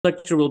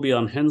Lecture will be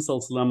on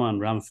Hensel's lemma and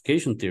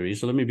ramification theory.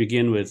 So let me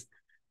begin with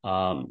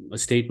a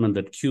statement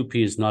that QP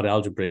is not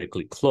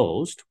algebraically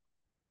closed.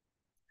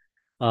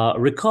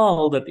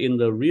 Recall that in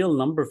the real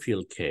number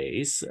field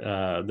case,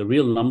 the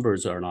real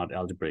numbers are not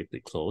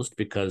algebraically closed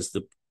because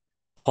the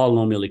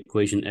polynomial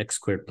equation x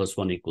squared plus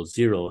 1 equals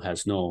 0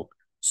 has no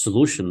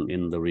solution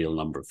in the real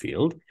number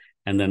field.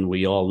 And then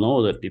we all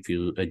know that if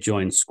you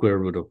adjoin square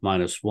root of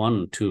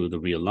 -1 to the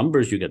real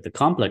numbers, you get the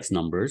complex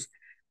numbers.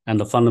 And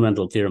the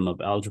fundamental theorem of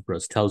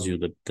algebras tells you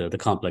that the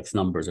complex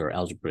numbers are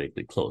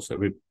algebraically closed.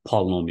 Every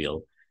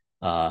polynomial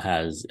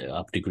has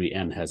up degree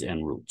n has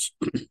n roots.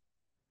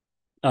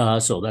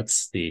 So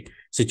that's the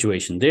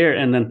situation there.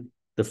 And then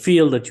the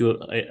field that you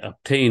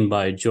obtain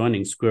by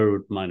adjoining square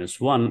root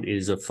 -1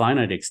 is a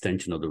finite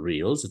extension of the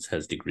reals. It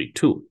has degree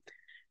 2.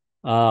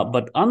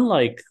 But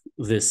unlike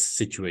this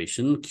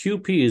situation,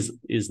 QP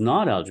is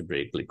not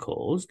algebraically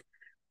closed.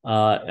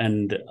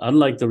 And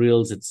unlike the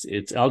reals,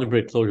 its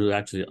algebraic closure is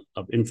actually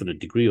of infinite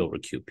degree over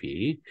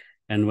QP.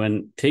 And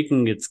when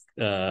taking its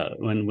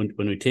when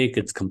we take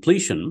its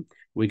completion,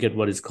 we get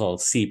what is called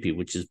CP,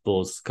 which is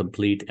both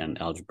complete and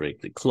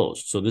algebraically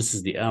closed. So this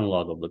is the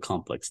analog of the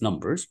complex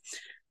numbers.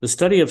 The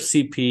study of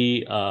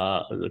CP,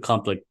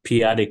 the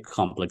p-adic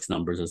complex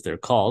numbers, as they're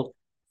called,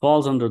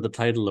 falls under the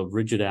title of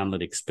rigid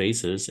analytic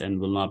spaces and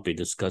will not be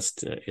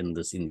discussed in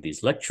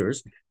these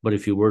lectures. But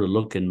if you were to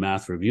look in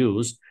math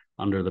reviews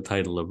under the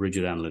title of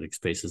rigid analytic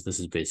spaces, this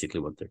is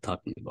basically what they're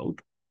talking about.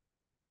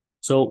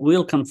 So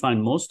we'll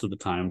confine most of the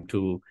time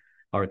to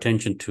our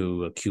attention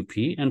to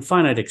QP and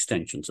finite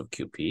extensions of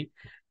QP,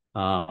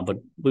 but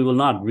we will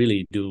not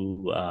really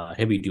do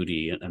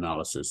heavy-duty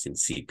analysis in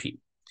CP.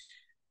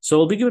 So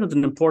we'll begin with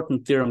an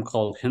important theorem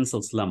called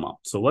Hensel's lemma.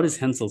 So what is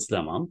Hensel's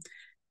lemma?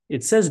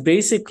 It says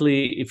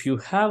basically, if you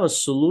have a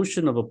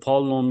solution of a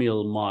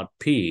polynomial mod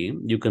P,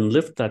 you can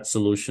lift that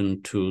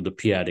solution to the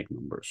p-adic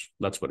numbers.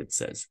 That's what it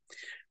says.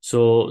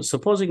 So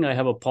supposing I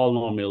have a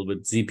polynomial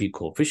with ZP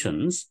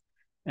coefficients,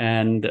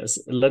 and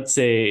let's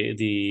say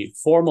the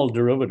formal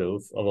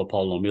derivative of a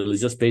polynomial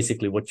is just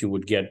basically what you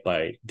would get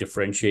by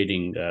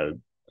differentiating the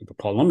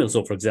polynomial.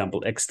 So for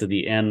example, x to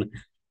the n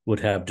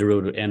would have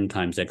derivative n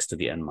times x to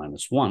the n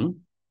minus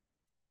 1,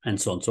 and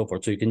so on and so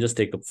forth. So you can just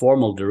take a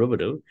formal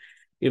derivative.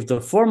 If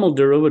the formal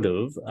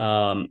derivative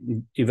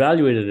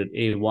evaluated at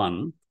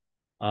a1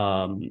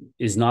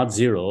 is not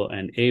 0,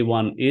 and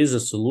a1 is a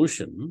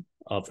solution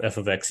of f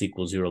of x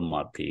equals 0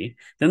 mod p,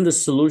 then the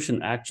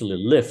solution actually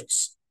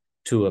lifts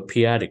to a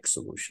p-adic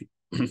solution.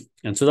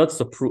 And so that's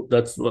the proof.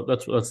 That's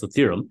the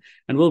theorem,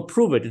 and we'll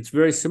prove it. It's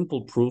very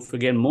simple proof.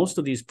 Again, most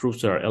of these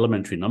proofs are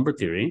elementary number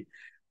theory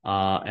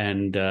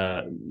and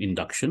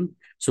induction.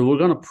 So we're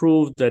going to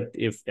prove that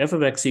if f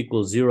of x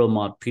equals 0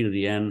 mod p to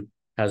the n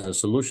has a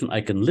solution, I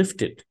can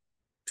lift it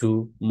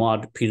to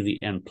mod p to the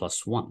n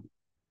plus 1.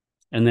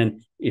 And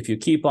then if you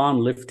keep on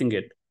lifting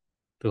it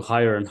to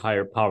higher and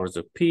higher powers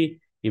of p,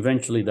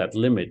 eventually that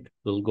limit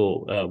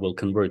will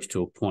converge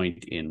to a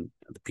point in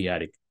the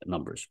p-adic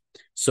numbers.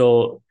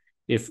 So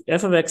if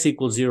f of x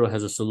equals 0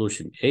 has a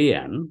solution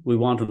an, we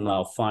want to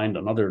now find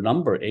another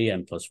number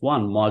an plus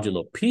 1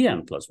 modulo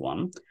pn plus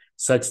 1,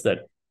 such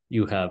that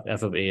you have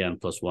f of an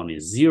plus 1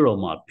 is 0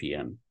 mod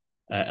pn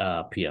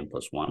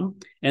plus 1.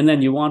 And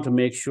then you want to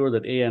make sure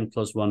that an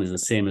plus 1 is the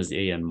same as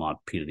an mod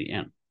p to the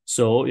n.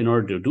 So in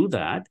order to do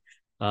that,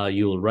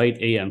 you will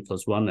write an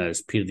plus 1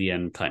 as p to the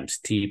n times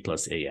t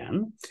plus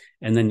an.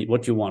 And then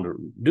what you want to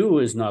do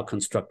is now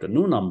construct a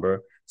new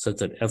number such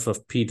that f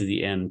of p to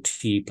the n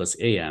t plus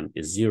an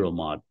is 0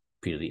 mod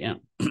p to the n.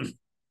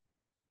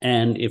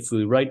 And if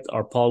we write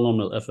our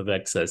polynomial f of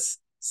x as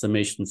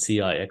summation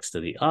ci x to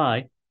the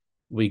I,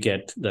 we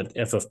get that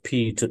f of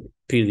p to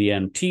the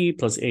n t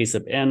plus a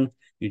sub n.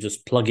 You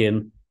just plug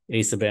in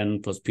a sub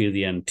n plus p to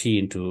the n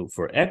t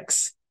for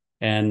x,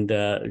 and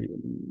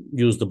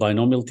use the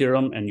binomial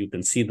theorem, and you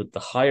can see that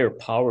the higher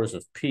powers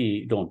of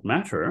p don't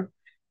matter,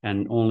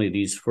 and only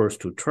these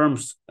first two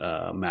terms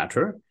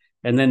matter.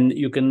 And then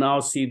you can now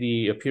see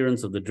the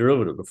appearance of the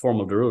derivative, the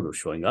formal derivative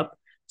showing up.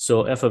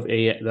 So f of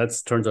a, that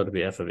turns out to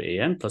be f of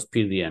an plus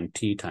p to the n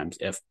t times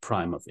f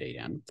prime of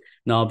an.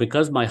 Now,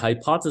 because my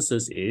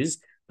hypothesis is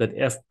that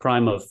f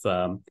prime of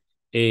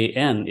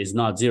an is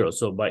not 0,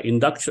 so by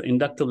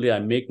inductively,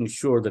 I'm making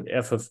sure that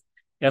f of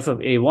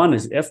a1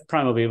 is f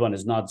prime of a1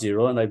 is not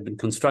 0, and I've been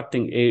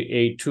constructing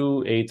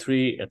a2,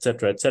 a3,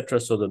 etc.,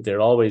 so that they're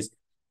always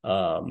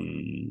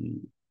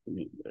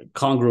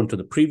congruent to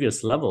the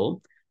previous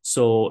level.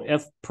 So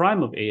f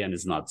prime of an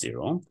is not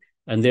 0,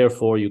 and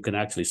therefore you can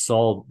actually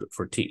solve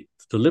for t.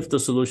 To lift the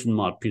solution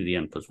mod p to the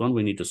n plus 1,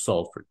 we need to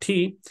solve for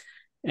t.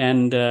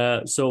 And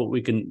so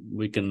we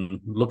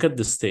can look at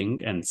this thing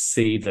and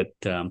say that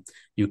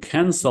you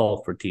can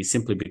solve for t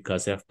simply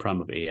because f prime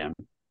of an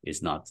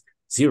is not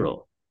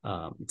 0.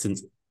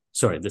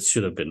 This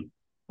should have been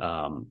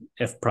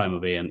f prime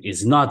of an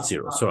is not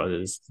 0. Sorry,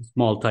 there's a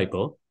small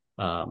typo.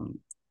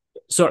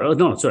 So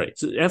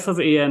f of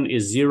an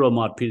is 0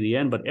 mod p to the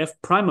n, but f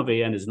prime of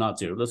an is not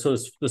 0. So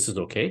this is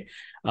okay.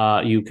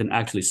 You can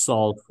actually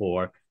solve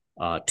for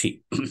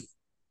t.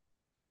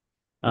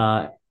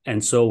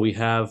 And so we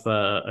have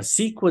a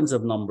sequence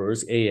of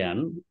numbers,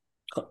 an,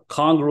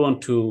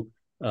 congruent to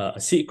a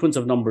sequence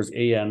of numbers,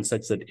 an,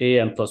 such that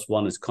an plus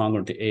 1 is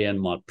congruent to an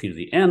mod p to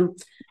the n.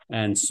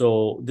 And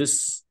so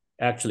this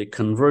actually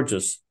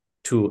converges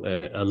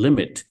to a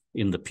limit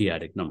in the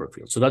p-adic number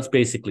field. So that's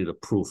basically the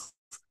proof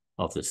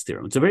of this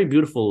theorem. It's a very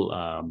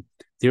beautiful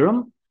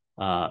theorem.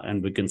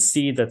 And we can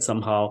see that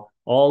somehow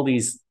all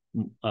these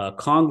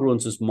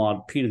congruences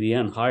mod p to the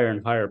n, higher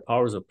and higher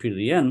powers of p to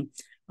the n,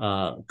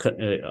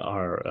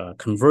 are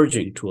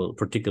converging to a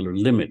particular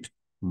limit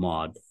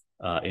mod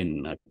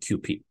in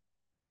QP.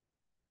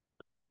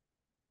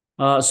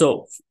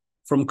 So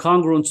from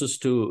congruences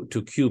to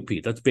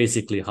QP, that's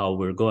basically how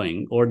we're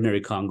going,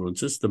 ordinary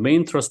congruences. The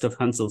main thrust of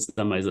Hensel's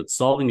lemma is that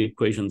solving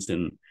equations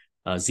in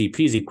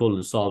ZP is equal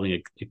to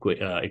solving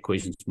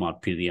equations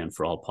mod p to the n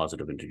for all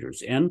positive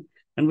integers n.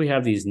 And we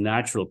have these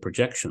natural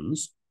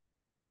projections,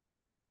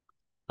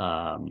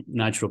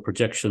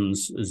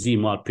 z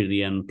mod p to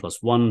the n plus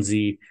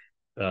 1z,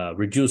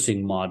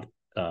 reducing mod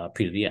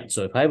p to the n.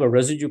 So if I have a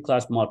residue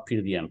class mod p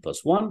to the n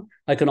plus 1,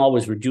 I can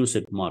always reduce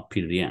it mod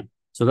p to the n.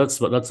 So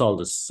that's all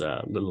this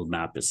little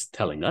map is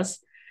telling us.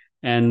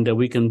 And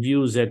we can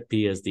view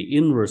ZP as the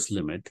inverse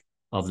limit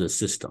of the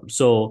system.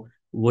 So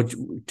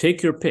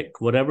take your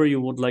pick, whatever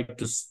you would like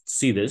to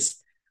see this.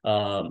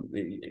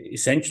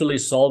 Essentially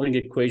solving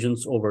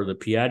equations over the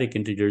p-adic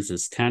integers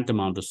is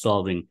tantamount to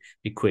solving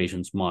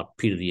equations mod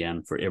p to the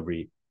n for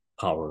every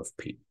power of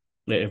p,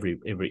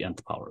 every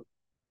nth power.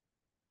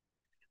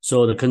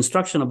 So the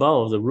construction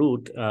above the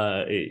root,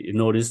 you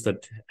notice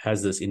that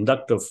has this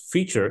inductive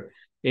feature,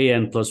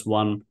 an plus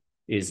 1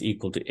 is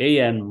equal to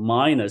an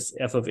minus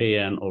f of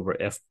an over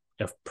f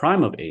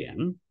prime of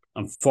an,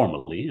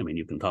 formally. I mean,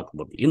 you can talk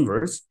about the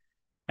inverse.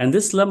 And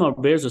this lemma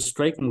bears a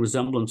striking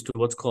resemblance to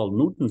what's called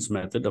Newton's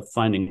method of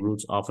finding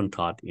roots, often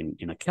taught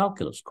in a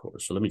calculus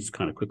course. So let me just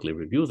kind of quickly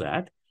review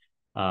that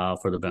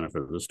for the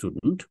benefit of the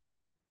student.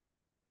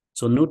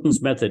 So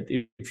Newton's method,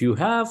 if you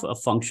have a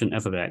function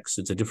f of x,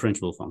 it's a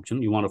differentiable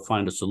function, you want to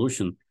find a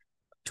solution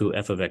to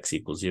f of x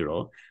equals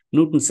 0.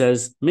 Newton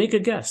says, make a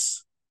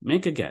guess,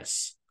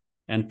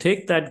 and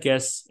take that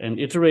guess and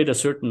iterate a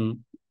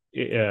certain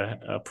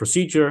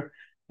procedure,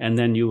 and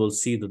then you will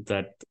see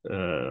that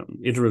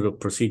iterative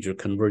procedure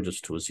converges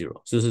to a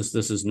 0. So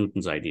this is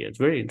Newton's idea. It's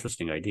a very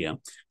interesting idea.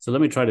 So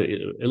let me try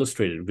to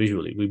illustrate it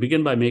visually. We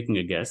begin by making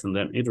a guess and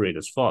then iterate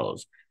as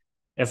follows.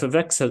 If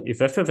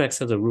f of x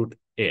has a root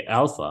a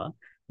alpha,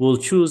 we'll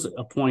choose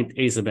a point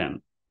a sub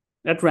n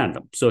at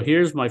random. So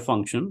here's my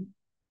function,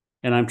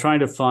 and I'm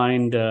trying to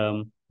find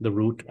the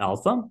root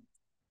alpha,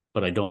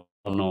 but I don't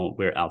know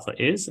where alpha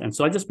is. And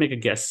so I just make a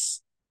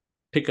guess,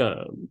 pick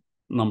a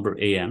number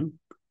an,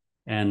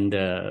 and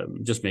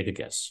just make a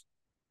guess.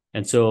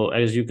 And so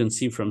as you can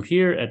see from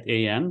here at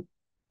an,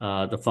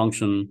 the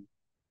function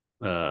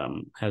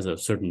has a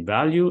certain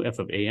value, f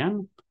of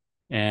an,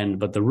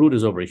 but the root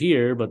is over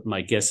here, but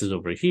my guess is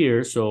over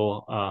here.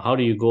 So how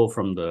do you go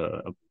from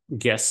the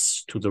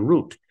guess to the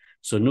root?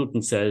 So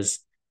Newton says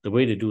the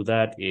way to do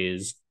that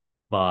is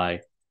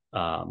by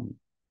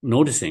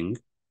noticing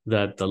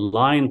that the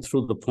line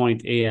through the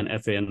point an,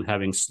 fn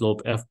having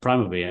slope f prime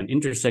of an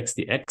intersects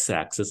the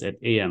x-axis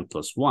at an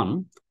plus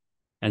 1.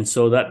 And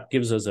so that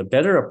gives us a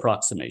better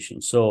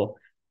approximation. So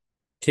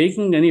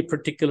taking any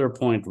particular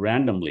point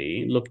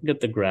randomly, looking at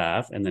the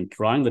graph, and then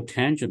drawing the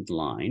tangent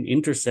line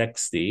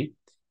intersects the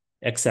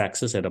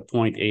x-axis at a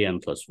point an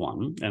plus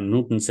 1. And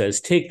Newton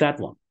says, take that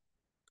one.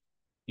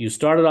 You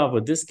started off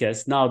with this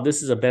guess. Now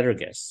this is a better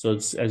guess. So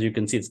it's, as you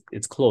can see,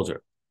 it's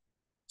closer.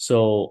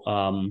 So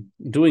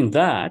doing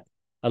that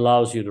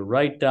allows you to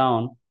write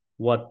down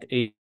what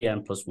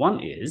an plus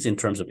 1 is in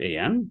terms of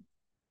an.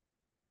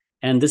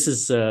 And this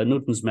is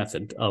Newton's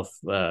method of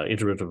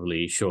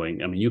iteratively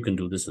showing, I mean, you can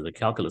do this as a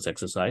calculus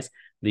exercise.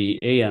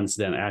 The ans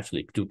then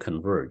actually do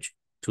converge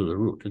to the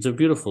root. It's a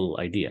beautiful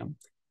idea.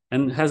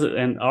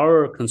 And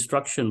our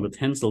construction with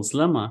Hensel's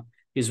lemma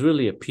is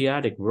really a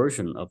p-adic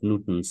version of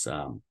Newton's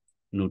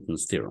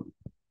theorem.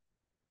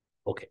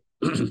 Okay.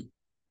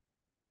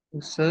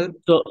 Sir?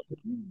 So,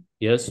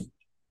 yes?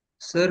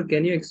 Sir,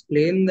 can you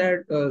explain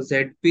that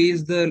ZP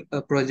is the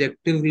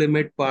projective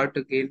limit part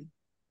again?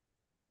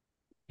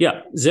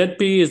 Yeah,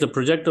 ZP is the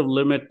projective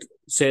limit,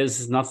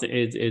 says nothing.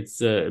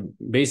 It's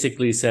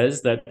basically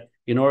says that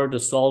in order to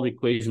solve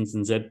equations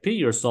in ZP,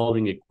 you're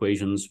solving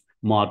equations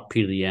mod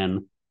p to the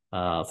n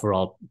for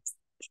all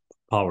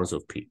powers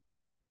of p.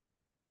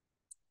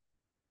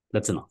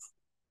 That's enough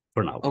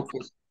for now. Okay.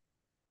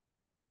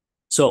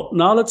 So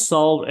now let's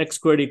solve x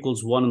squared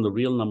equals 1 in the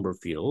real number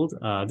field.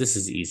 This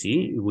is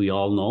easy. We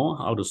all know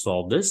how to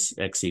solve this.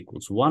 X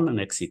equals 1 and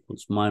x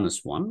equals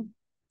minus 1.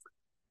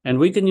 And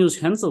we can use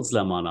Hensel's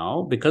lemma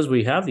now. Because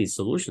we have these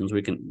solutions,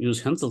 we can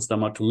use Hensel's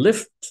lemma to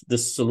lift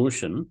this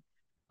solution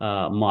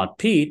mod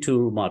p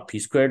to mod p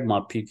squared,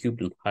 mod p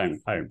cubed, and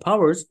higher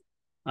powers.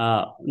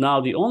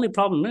 Now, the only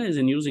problem is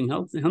in using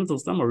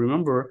Hensel's lemma,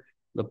 remember,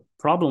 the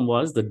problem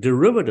was the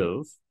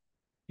derivative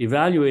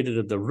evaluated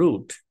at the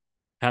root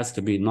has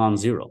to be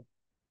non-zero.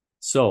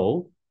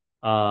 So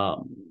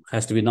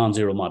has to be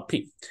non-zero mod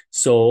p.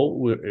 So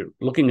we're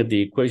looking at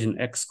the equation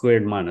x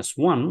squared minus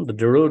 1. The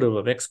derivative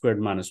of x squared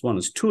minus 1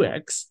 is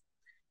 2x.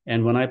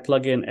 And when I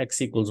plug in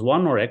x equals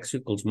 1 or x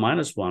equals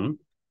minus 1,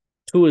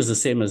 2 is the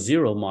same as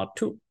 0 mod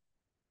 2.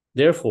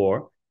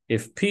 Therefore,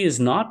 if p is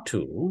not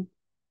 2,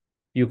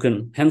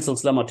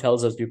 Hensel's lemma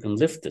tells us you can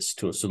lift this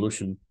to a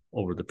solution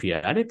over the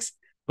p-adics.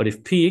 But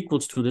if p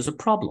equals 2, there's a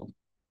problem.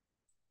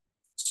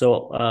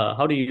 So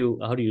how do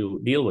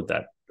you deal with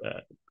that?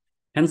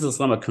 Hensel's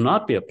lemma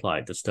cannot be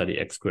applied to study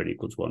x squared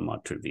equals 1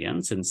 mod 2 to the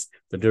n, since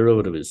the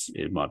derivative is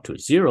mod 2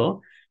 is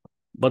 0.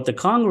 But the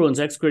congruence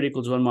x squared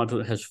equals 1 mod 2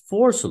 has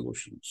 4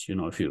 solutions.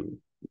 If you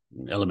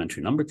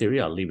elementary number theory,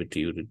 I'll leave it to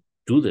you to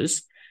do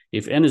this.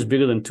 If n is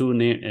bigger than 2,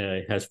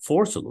 it has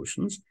 4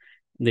 solutions.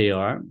 They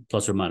are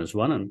plus or minus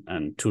 1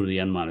 and 2 to the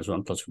n minus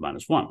 1 plus or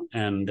minus 1.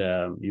 And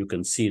you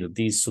can see that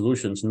these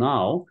solutions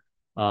now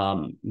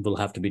will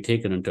have to be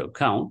taken into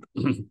account.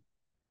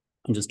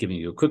 I'm just giving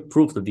you a quick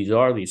proof that these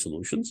are the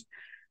solutions.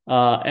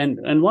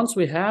 And once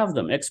we have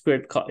them, x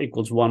squared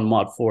equals 1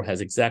 mod 4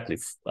 has exactly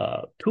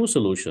 2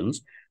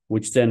 solutions,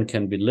 which then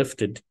can be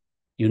lifted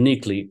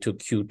uniquely to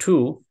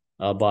Q2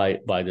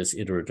 by this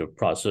iterative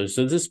process.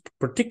 So this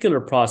particular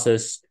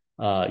process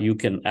you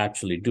can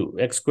actually do.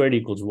 X squared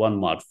equals 1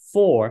 mod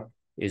 4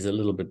 is a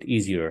little bit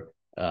easier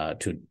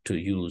to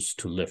use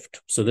to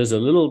lift. So there's a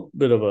little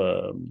bit of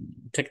a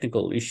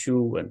technical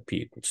issue when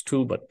p equals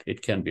 2, but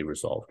it can be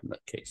resolved in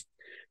that case.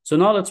 So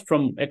now that's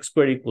from x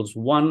squared equals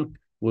 1,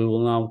 we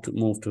will now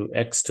move to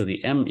x to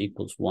the m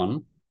equals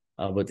 1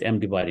 with m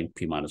dividing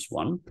p minus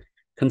 1.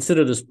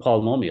 Consider this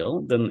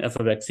polynomial, then f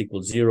of x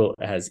equals 0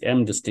 has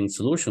m distinct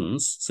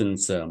solutions,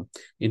 since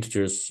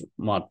integers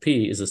mod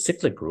p is a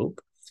cyclic group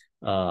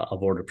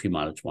of order p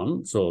minus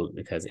 1, so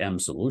it has m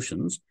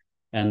solutions.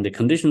 And the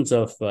conditions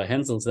of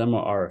Hensel's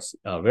lemma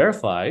are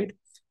verified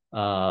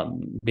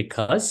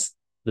because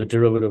the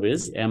derivative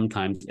is m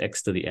times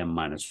x to the m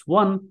minus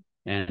 1.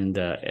 And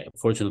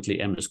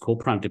fortunately, m is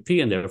co-prime to p,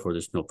 and therefore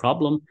there's no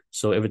problem.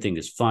 So everything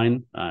is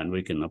fine, and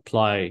we can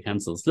apply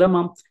Hensel's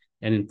lemma.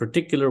 And in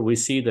particular, we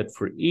see that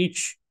for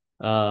each,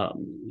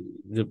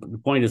 the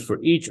point is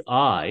for each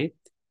I,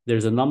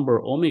 there's a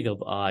number omega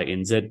of I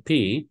in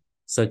ZP,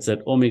 such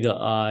that omega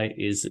I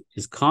is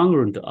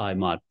congruent to I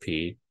mod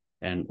p,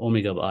 and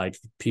omega of I to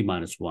p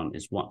minus 1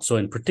 is 1. So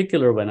in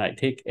particular, when I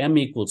take m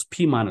equals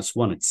p minus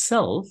 1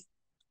 itself,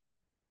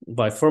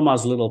 by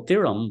Fermat's little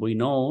theorem, we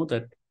know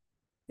that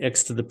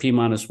x to the p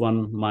minus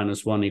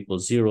 1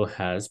 equals 0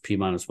 has p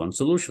minus 1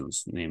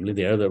 solutions. Namely,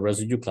 they are the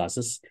residue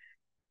classes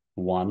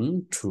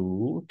 1,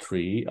 2,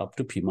 3, up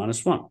to p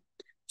minus 1.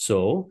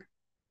 So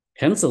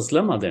Hensel's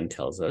lemma then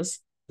tells us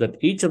that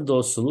each of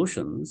those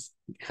solutions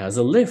has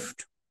a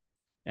lift,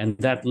 and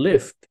that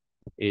lift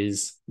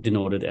is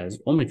denoted as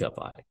omega of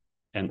I.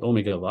 And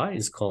omega of I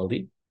is called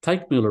the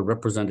Teichmuller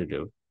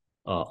representative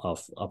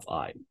of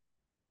I.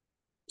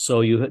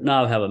 So you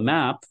now have a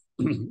map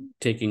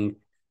taking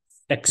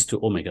x to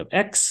omega of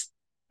x,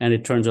 and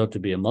it turns out to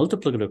be a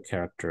multiplicative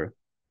character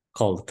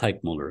called the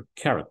Teichmuller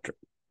character.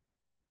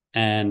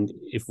 And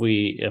if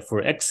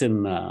for x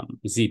in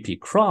ZP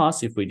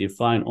cross, if we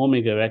define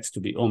omega of x to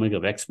be omega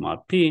of x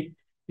mod p,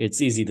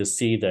 it's easy to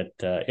see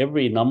that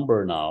every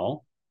number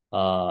now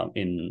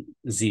in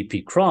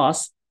ZP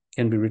cross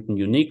can be written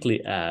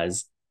uniquely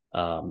as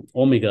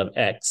omega of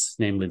x,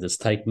 namely this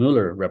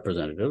Teichmuller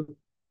representative,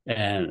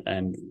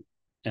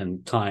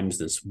 and times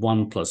this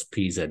 1 plus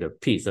pz of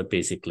p. So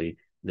basically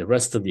the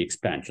rest of the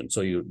expansion.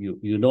 So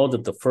you know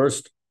that the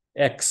first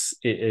x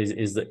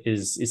is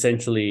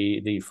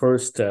essentially the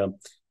first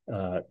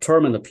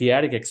term in the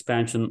p-adic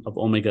expansion of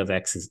omega of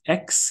x is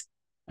x,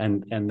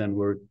 and then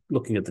we're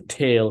looking at the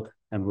tail,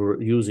 and we're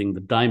using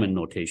the diamond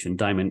notation,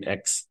 diamond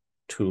x,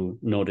 to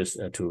notice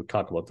to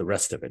talk about the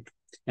rest of it.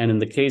 And in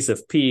the case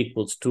of p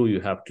equals 2,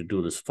 you have to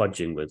do this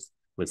fudging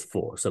with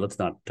 4. So let's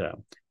not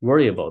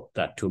worry about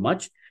that too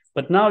much.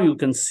 But now you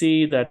can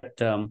see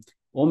that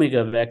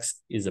omega of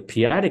x is a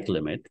p-adic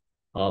limit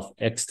of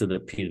x to the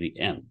p to the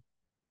n.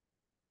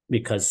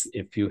 Because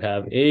if you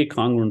have a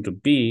congruent to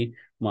b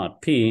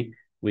mod p,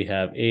 we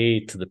have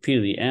a to the p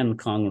to the n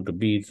congruent to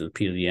b to the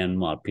p to the n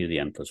mod p to the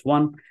n plus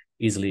 1,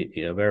 easily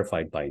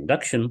verified by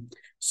induction,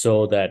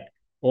 so that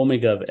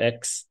omega of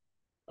x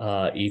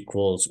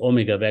equals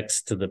omega of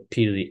x to the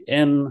p to the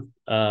n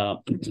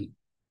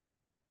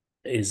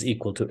is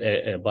equal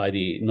to, by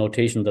the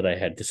notation that I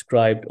had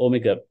described,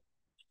 omega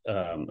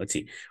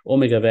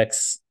of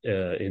x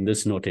in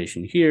this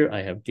notation here,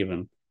 I have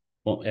given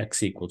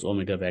x equals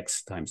omega of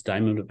x times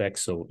diamond of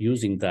x. So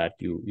using that,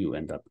 you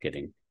end up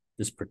getting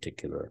this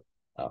particular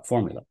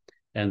formula.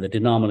 And the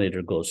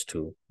denominator goes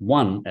to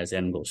 1 as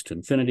n goes to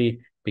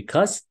infinity,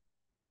 because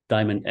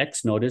diamond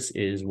x, notice,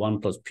 is 1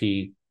 plus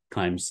p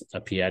times a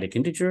p-adic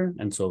integer.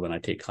 And so when I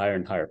take higher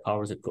and higher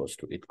powers, it goes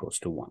to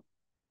 1.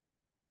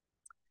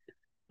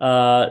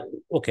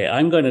 Okay,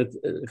 I'm going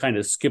to kind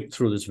of skip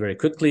through this very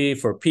quickly.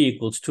 For p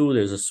equals 2,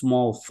 there's a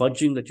small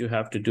fudging that you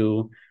have to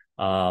do.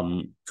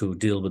 to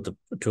deal with the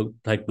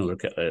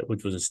Teichmüller,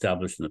 which was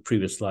established in the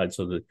previous slide.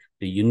 So the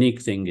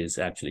unique thing is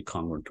actually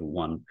congruent to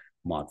 1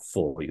 mod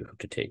 4 you have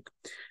to take.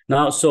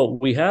 Now, so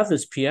we have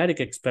this p-adic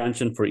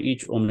expansion for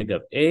each omega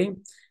of A,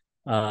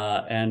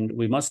 and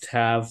we must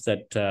have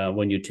that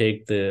when you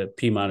take the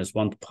p minus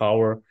 1th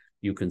power,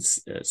 you can,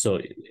 so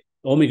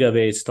omega of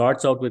A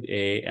starts out with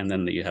A, and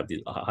then you have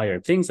the higher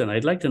things. And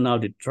I'd like to now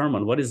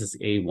determine what is this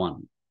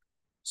A1.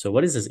 So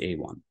what is this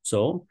A1?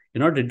 So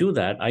in order to do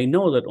that, I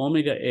know that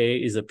omega A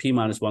is a p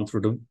minus 1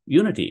 through the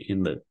unity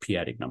in the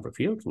p-adic number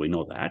field. We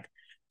know that.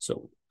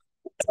 So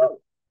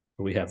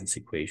we have this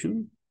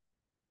equation.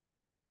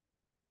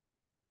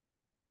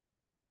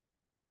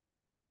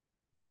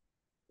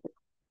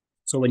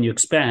 So when you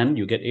expand,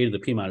 you get a to the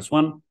p minus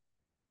 1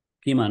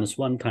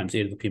 times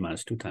a to the p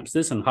minus 2 times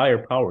this, and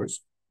higher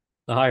powers.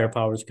 The higher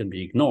powers can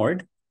be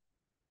ignored.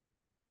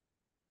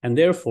 And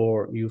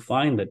therefore, you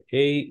find that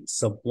a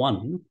sub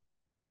 1,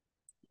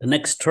 the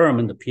next term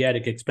in the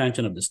p-adic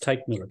expansion of this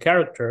Teichmüller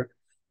character,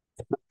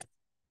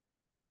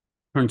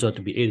 turns out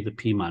to be a to the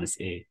p minus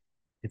a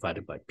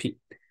divided by p.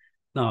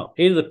 Now,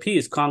 a to the p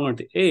is congruent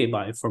to a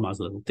by Fermat's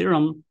little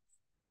theorem.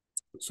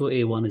 So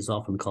a1 is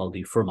often called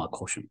the Fermat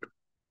quotient.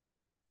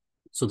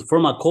 So the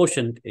Fermat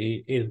quotient,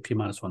 a to the p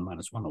minus 1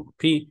 over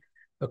p,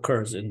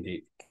 occurs in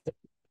the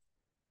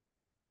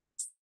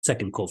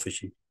second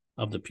coefficient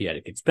of the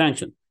p-adic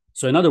expansion.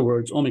 So in other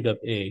words, omega of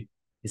a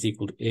is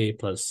equal to a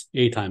plus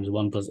a times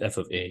 1 plus f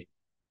of a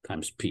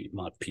times p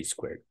mod p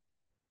squared.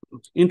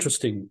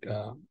 Interesting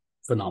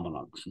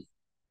phenomenon.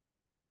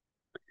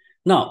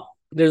 Now,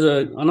 there's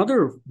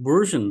another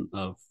version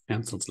of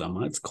Hensel's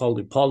lemma. It's called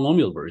the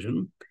polynomial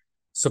version.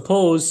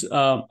 Suppose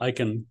I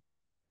can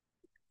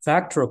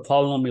factor a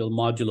polynomial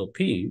modulo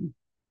p,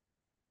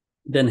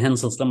 then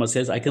Hensel's lemma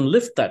says I can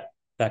lift that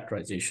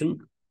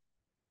factorization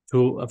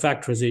to a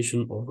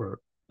factorization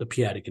over the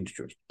p-adic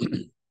integers.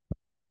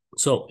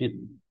 So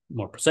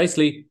more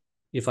precisely,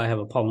 if I have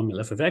a polynomial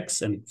f of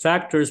x and it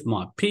factors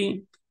mod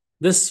p,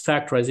 this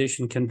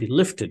factorization can be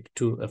lifted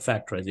to a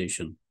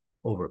factorization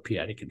over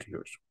p-adic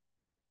integers.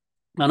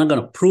 And I'm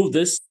going to prove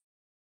this.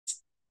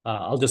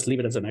 I'll just leave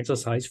it as an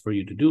exercise for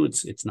you to do.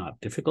 It's not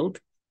difficult.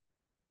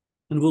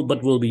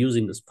 But we'll be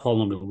using this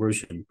polynomial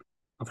version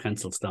of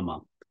Hensel's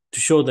lemma to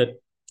show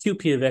that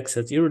QP of x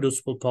has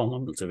irreducible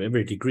polynomials of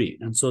every degree.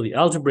 And so the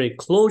algebraic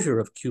closure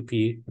of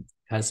QP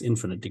has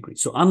infinite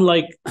degrees. So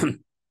unlike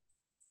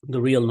the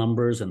real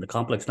numbers and the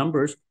complex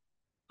numbers,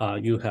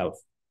 you have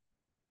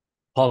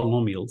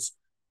polynomials,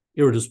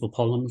 irreducible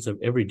polynomials of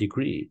every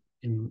degree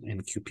in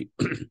QP.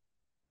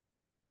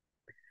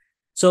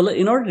 So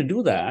in order to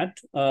do that,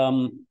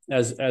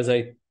 as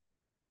I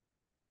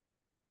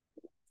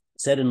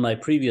said in my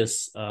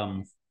previous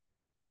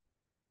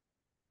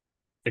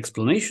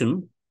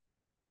explanation,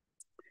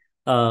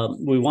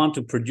 we want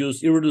to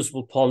produce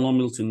irreducible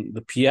polynomials in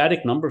the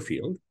p-adic number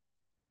field.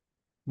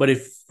 But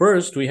if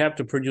first we have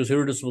to produce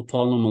irreducible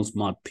polynomials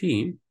mod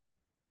p,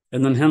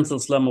 and then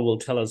Hensel's lemma will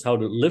tell us how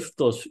to lift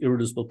those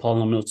irreducible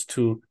polynomials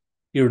to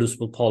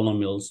irreducible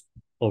polynomials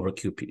over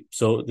QP.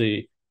 So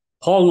the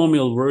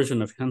polynomial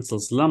version of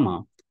Hensel's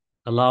lemma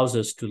allows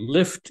us to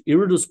lift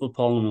irreducible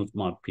polynomials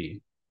mod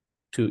p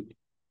to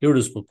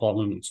irreducible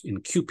polynomials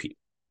in QP.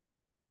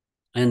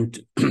 And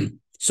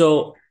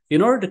so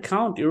in order to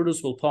count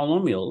irreducible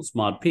polynomials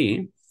mod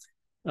p,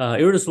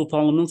 irreducible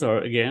polynomials are,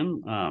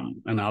 again,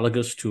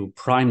 analogous to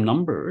prime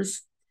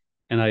numbers.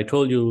 And I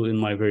told you in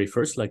my very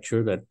first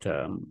lecture that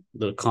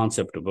the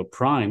concept of a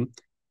prime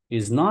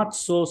is not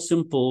so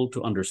simple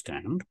to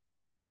understand.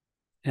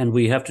 And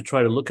we have to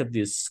try to look at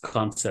this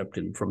concept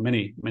from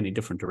many, many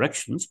different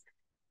directions.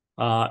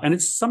 And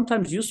it's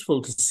sometimes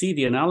useful to see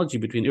the analogy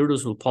between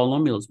irreducible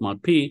polynomials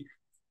mod p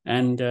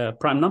and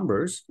prime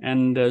numbers.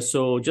 And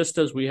so just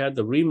as we had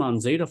the Riemann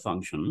zeta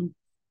function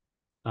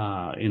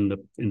in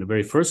the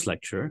very first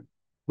lecture,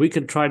 we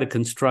could try to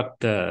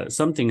construct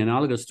something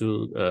analogous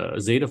to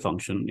a zeta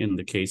function in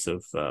the case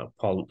of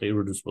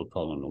irreducible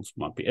polynomials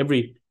mod p.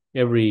 Every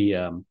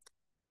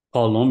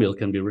polynomial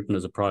can be written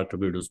as a product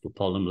of irreducible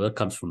polynomial. That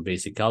comes from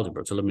basic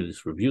algebra. So let me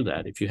just review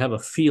that. If you have a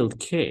field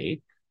K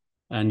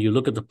and you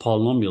look at the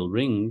polynomial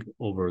ring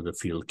over the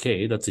field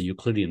K, that's a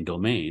Euclidean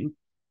domain.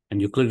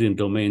 And Euclidean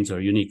domains are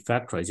unique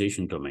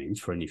factorization domains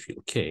for any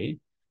field K.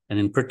 And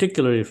in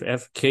particular, if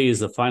Fk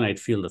is a finite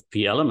field of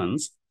P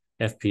elements,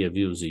 Fp of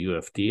u is a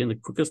UFD. And the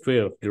quickest way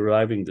of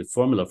deriving the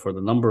formula for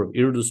the number of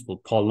irreducible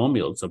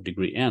polynomials of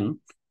degree n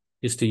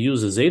is to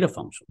use a zeta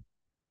function.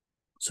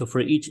 So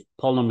for each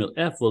polynomial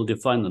f, we'll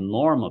define the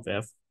norm of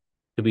f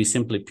to be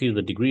simply p to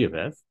the degree of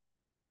f,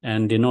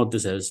 and denote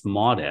this as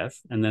mod f,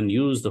 and then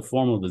use the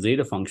form of the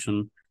zeta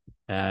function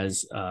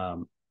as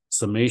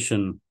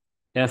summation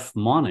f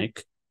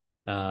monic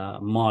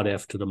mod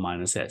f to the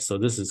minus s. So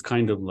this is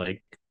kind of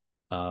like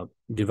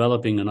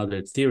developing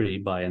another theory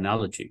by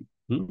analogy.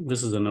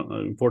 This is an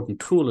important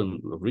tool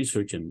in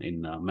research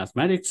in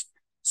mathematics.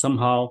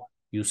 Somehow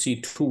you see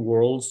two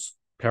worlds,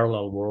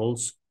 parallel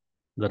worlds,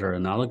 that are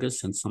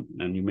analogous,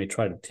 and you may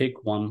try to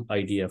take one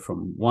idea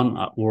from one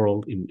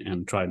world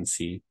and try and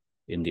see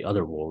in the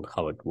other world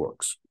how it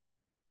works.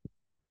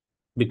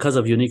 Because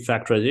of unique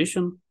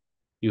factorization,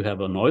 you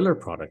have an Euler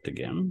product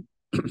again.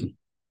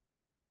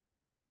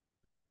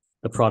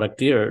 The product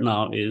here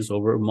now is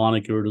over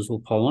monic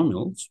irreducible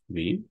polynomials,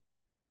 V.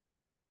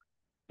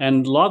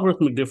 And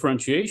logarithmic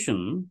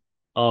differentiation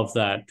of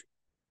that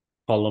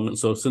polynomial.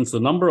 So since the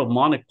number of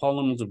monic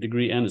polynomials of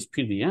degree n is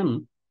p to the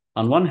n,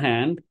 on one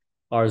hand,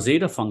 our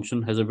zeta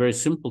function has a very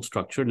simple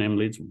structure,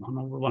 namely it's 1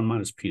 over 1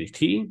 minus p to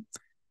t.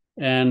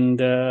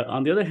 And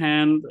on the other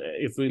hand,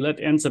 if we let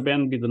n sub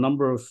n be the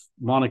number of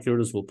monic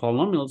irreducible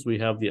polynomials, we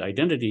have the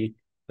identity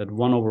that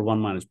 1 over 1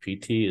 minus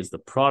pt is the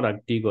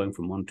product d going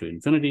from 1 to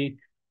infinity,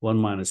 1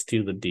 minus t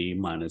to the d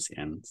minus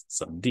n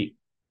sub d.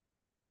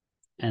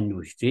 And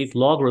we take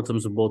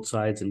logarithms of both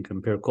sides and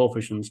compare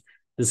coefficients.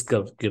 This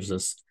gives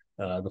us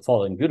the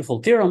following beautiful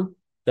theorem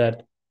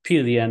that p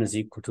to the n is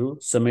equal to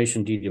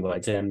summation d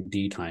divides n,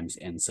 d times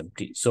n sub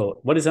d. So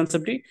what is n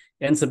sub d?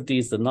 N sub d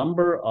is the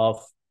number of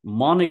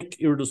monic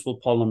irreducible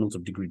polynomials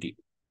of degree d.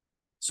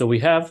 So we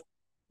have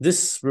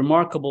this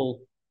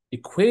remarkable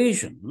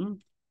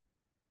equation,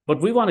 but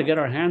we want to get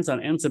our hands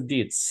on n sub d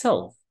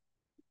itself.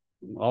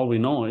 All we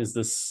know is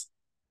this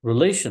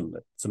relation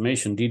that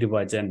summation d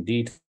divides n,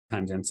 d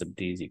times n sub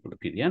d is equal to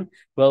p to the n.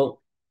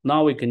 Well,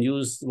 now we can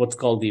use what's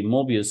called the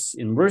Mobius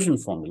inversion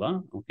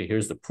formula. Okay,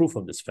 here's the proof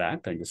of this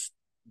fact. I'm just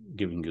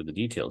giving you the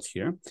details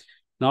here.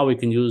 Now we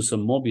can use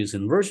some Mobius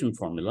inversion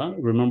formula.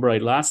 Remember,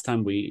 last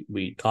time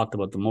we talked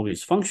about the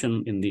Mobius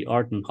function in the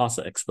Artin-Hasse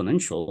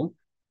exponential.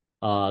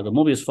 The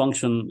Mobius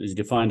function is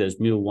defined as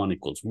mu of 1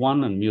 equals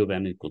 1 and mu of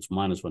n equals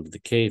minus 1 to the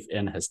k if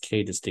n has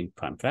k distinct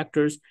prime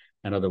factors,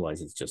 and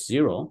otherwise it's just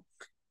 0.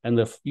 And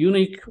the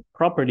unique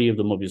property of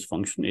the Mobius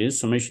function is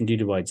summation d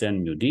divides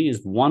n mu d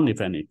is 1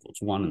 if n equals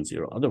 1 and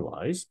 0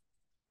 otherwise.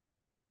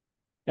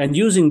 And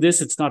using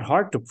this, it's not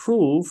hard to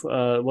prove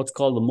what's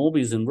called the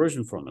Mobius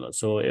inversion formula.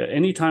 So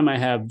anytime I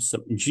have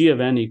g of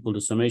n equal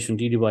to summation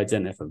d divides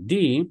n f of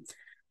d,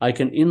 I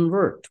can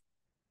invert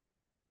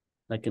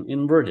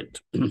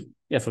it.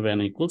 F of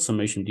n equals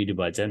summation d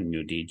divides n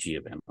mu d g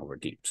of n over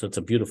d. So it's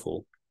a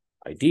beautiful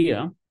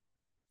idea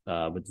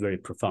with very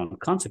profound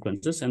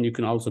consequences, and you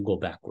can also go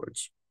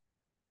backwards.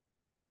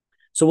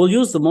 So we'll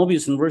use the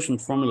Mobius inversion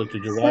formula to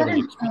derive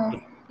an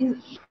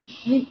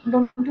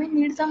don't we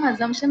need some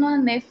assumption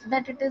on f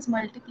that it is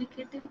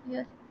multiplicative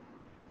here?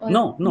 Or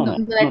no,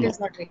 that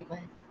is not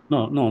required.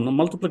 No,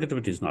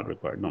 multiplicativity is not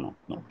required. No.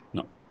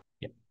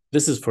 Yeah,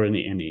 this is for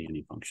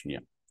any function.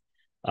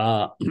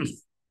 Yeah.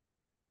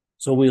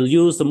 So we'll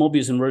use the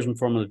Mobius inversion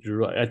formula to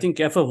derive. I think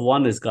f of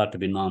 1 has got to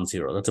be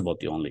non-zero. That's about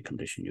the only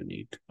condition you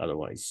need.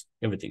 Otherwise,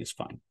 everything is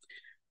fine.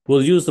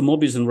 We'll use the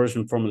Mobius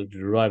inversion formula to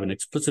derive an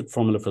explicit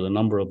formula for the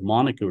number of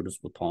monic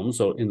irreducible polynomials.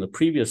 So in the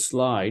previous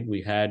slide,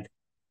 we had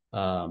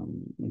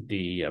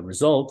the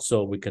result.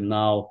 So we can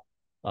now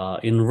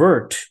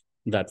invert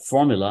that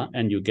formula,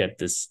 and you get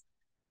this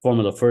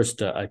formula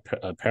first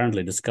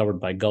apparently discovered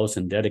by Gauss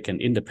and Dedekind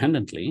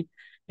independently.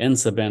 N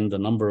sub n, the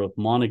number of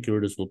monic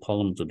irreducible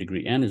polynomials of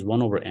degree n, is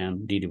 1 over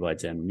n, d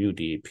divides n, mu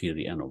d, p to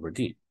the n over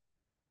d.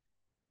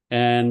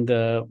 And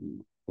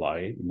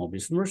apply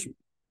Mobius inversion.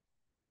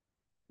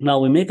 Now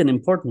we make an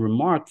important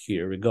remark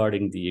here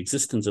regarding the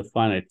existence of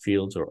finite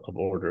fields or of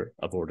order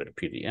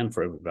p to the n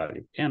for every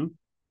value of n.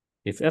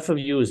 If f of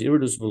u is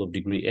irreducible of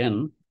degree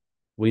n,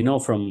 we know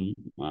from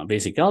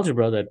basic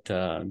algebra that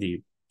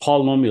the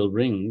polynomial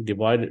ring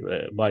divided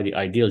by the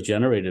ideal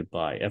generated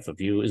by f of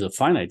u is a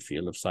finite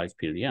field of size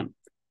p to the n.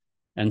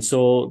 And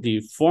so the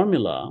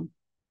formula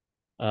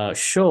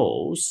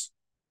shows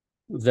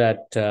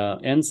that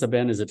n sub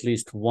n is at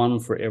least 1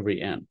 for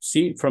every n.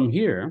 See, from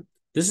here,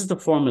 this is the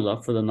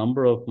formula for the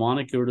number of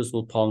monic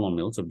irreducible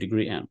polynomials of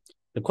degree n.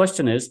 The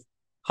question is,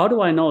 how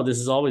do I know this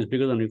is always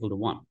bigger than or equal to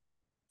 1?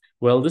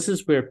 Well, this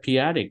is where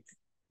p-adic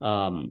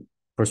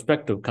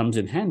perspective comes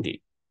in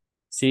handy.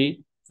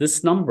 See,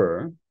 this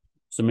number,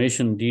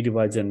 summation d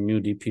divides n mu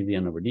d p to the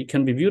n over d,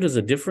 can be viewed as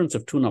a difference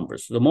of two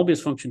numbers. The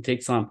Mobius function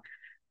takes on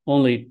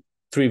only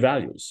 3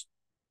 values,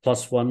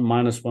 +1,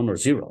 -1, or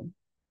 0.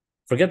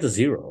 Forget the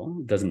 0,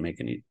 it doesn't make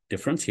any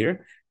difference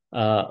here.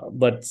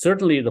 But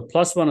certainly the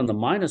 +1 and the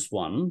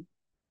 -1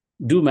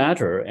 do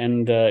matter.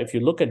 And if you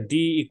look at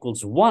d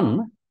equals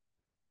 1,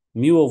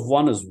 mu of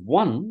 1 is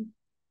 1.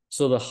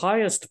 So the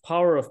highest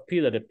power of p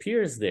that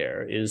appears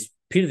there is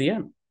p to the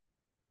n.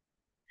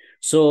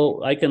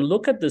 So I can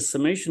look at this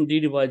summation d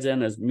divides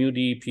n as mu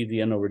d p to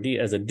the n over d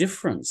as a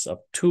difference of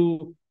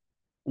two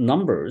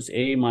numbers,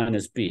 a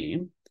minus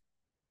b,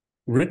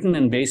 written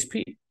in base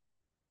p,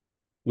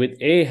 with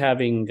a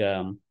having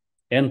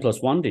n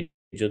plus 1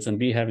 digits and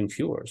b having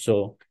fewer.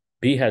 So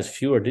b has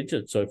fewer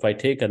digits. So if I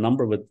take a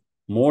number with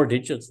more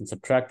digits and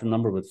subtract a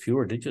number with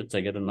fewer digits, I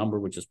get a number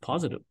which is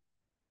positive.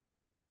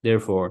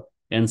 Therefore,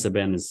 n sub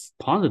n is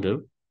positive,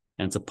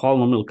 and it's a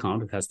polynomial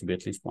count. It has to be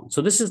at least 1.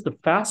 So this is the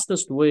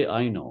fastest way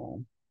I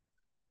know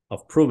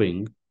of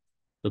proving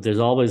that there's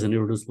always an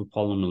irreducible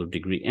polynomial of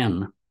degree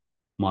n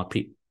mod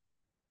p.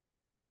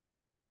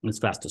 It's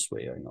the fastest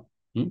way I know.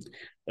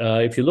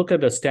 if you look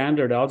at a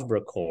standard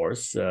algebra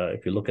course,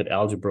 if you look at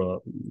algebra,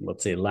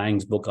 let's say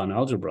Lang's book on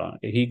algebra,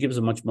 he gives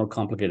a much more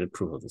complicated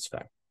proof of this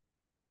fact.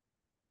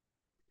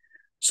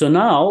 So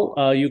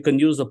now you can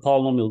use a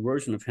polynomial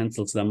version of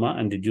Hensel's lemma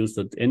and deduce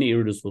that any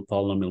irreducible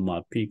polynomial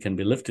mod P can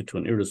be lifted to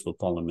an irreducible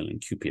polynomial in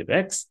QP of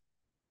X.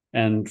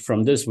 And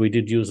from this, we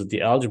deduce that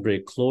the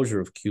algebraic closure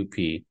of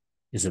QP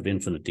is of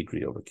infinite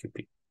degree over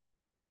QP.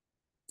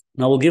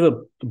 Now we'll give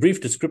a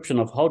brief description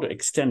of how to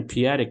extend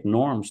p-adic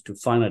norms to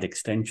finite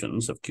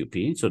extensions of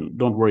QP. So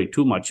don't worry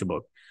too much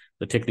about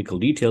the technical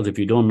details. If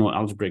you don't know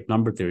algebraic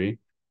number theory,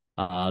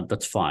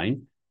 that's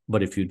fine.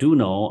 But if you do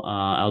know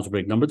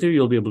algebraic number theory,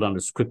 you'll be able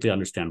to quickly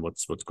understand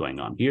what's going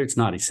on here. It's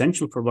not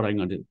essential for what I'm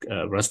going to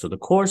do rest of the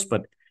course,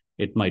 but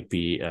it might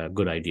be a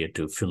good idea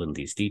to fill in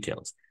these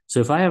details. So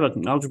if I have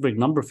an algebraic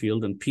number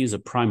field and P is a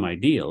prime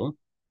ideal,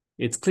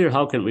 it's clear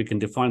how we can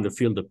define the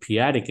field of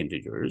p-adic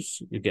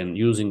integers, again,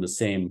 using the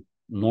same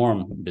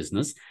norm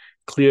business,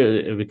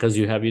 clear because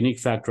you have unique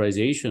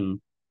factorization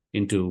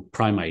into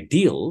prime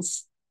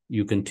ideals.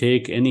 You can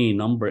take any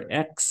number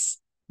X,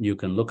 you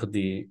can look at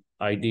the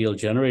ideal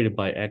generated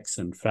by X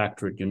and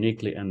factor it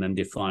uniquely and then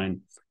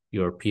define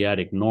your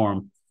p-adic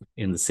norm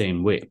in the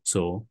same way.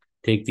 So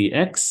take the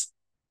X,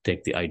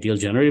 take the ideal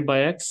generated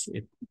by X,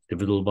 it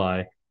divisible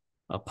by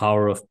a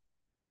power of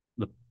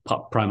the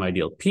prime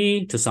ideal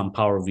P to some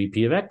power of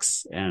VP of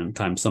X and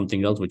times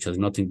something else which has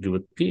nothing to do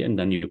with P, and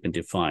then you can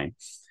define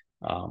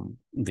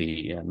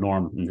the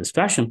norm in this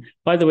fashion.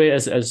 By the way,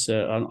 as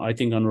I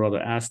think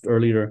Anuradha asked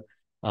earlier,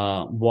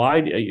 why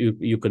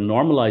you can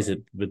normalize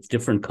it with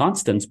different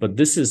constants, but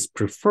this is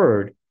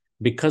preferred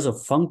because of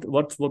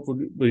what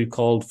would be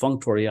called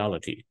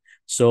functoriality.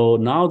 So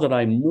now that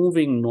I'm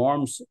moving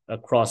norms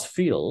across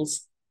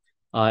fields,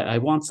 I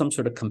want some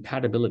sort of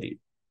compatibility.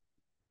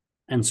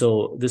 And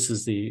so this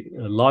is the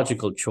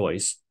logical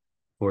choice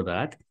for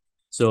that.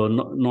 So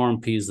norm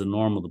P is the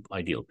norm of the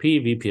ideal P.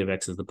 VP of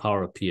X is the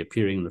power of P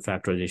appearing in the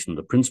factorization of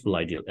the principal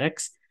ideal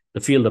X. The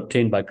field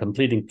obtained by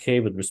completing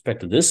K with respect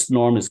to this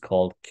norm is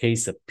called K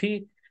sub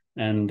P.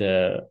 And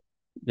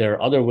there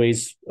are other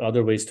ways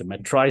to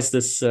metrize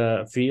this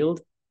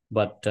field.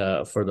 But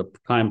for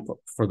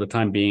the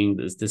time being,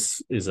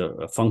 this is a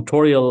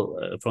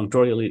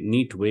functorially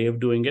neat way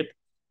of doing it.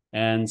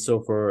 And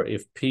so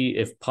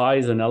if pi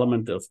is an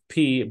element of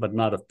P, but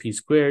not of P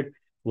squared,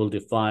 we'll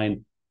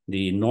define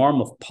the norm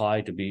of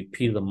pi to be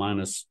P to the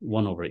minus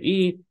 1 over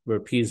E, where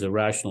P is a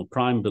rational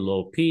prime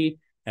below P,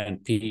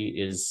 and P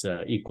is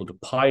equal to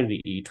pi to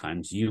the E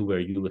times U,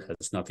 where U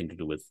has nothing to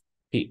do with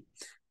P.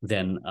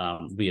 Then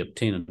we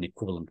obtain an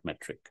equivalent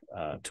metric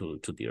to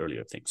the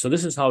earlier thing. So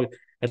this is how,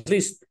 at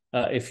least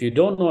if you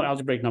don't know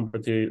algebraic number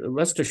theory,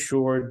 rest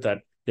assured that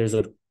there's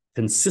a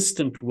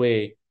consistent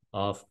way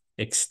of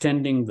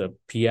extending the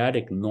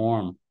p-adic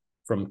norm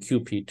from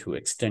QP to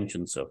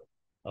extensions of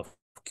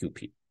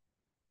QP.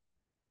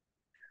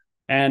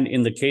 And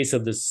in the case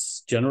of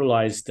this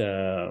generalized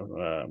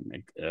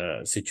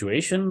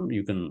situation,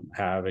 you can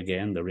have,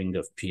 again, the ring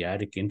of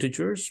p-adic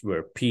integers,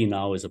 where P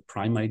now is a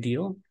prime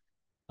ideal.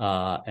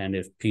 And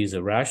if P is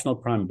a rational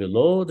prime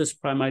below this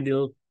prime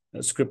ideal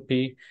script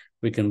P,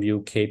 we can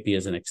view KP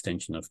as an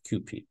extension of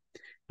QP.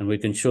 And we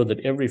can show that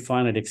every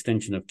finite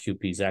extension of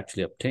QP is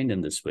actually obtained in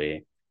this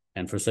way.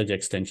 And for such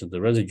extensions,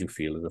 the residue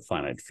field is a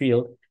finite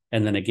field.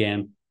 And then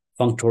again,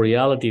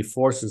 functoriality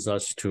forces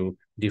us to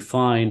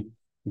define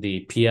the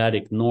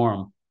p-adic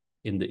norm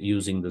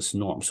using this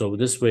norm. So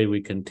this way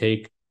we can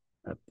take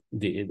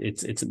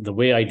it's the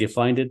way I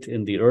defined it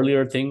in the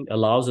earlier thing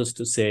allows us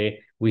to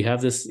say we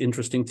have this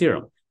interesting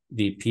theorem.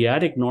 The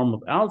p-adic norm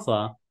of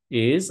alpha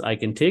is I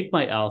can take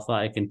my alpha,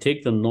 I can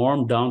take the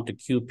norm down to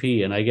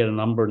QP, and I get a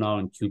number now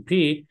in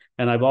QP,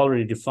 and I've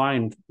already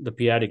defined the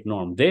p-adic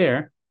norm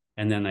there.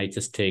 And then I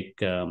just take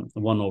 1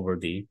 over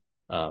the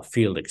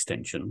field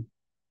extension.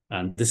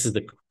 And this is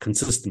the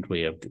consistent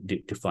way of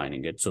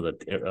defining it so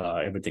that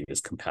everything is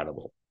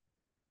compatible.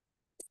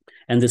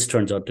 And this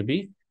turns out to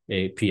be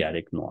a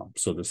p-adic norm.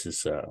 So this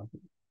is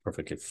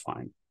perfectly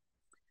fine.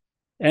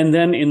 And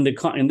then in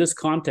this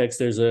context,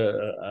 there's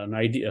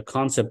a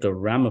concept of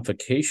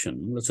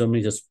ramification. So let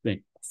me just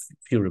make a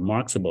few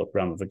remarks about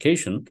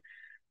ramification.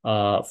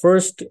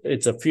 First,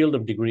 it's a field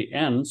of degree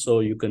n,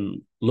 so you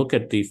can look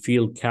at the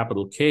field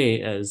capital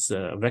K as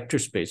a vector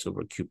space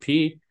over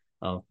QP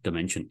of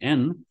dimension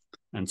n,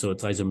 and so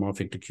it's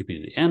isomorphic to QP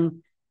to the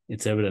n.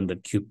 It's evident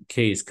that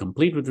K is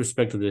complete with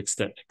respect to the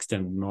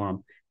extended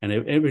norm, and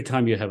every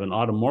time you have an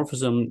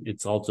automorphism,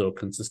 it's also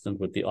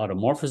consistent with the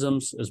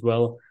automorphisms as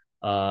well.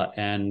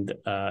 And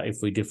if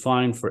we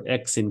define for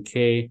X in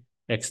K,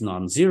 X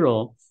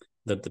non-zero,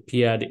 that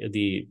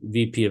the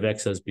VP of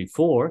X as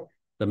before,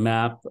 the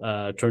map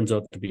turns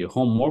out to be a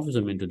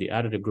homomorphism into the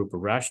additive group of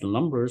rational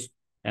numbers,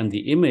 and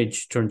the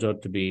image turns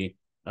out to be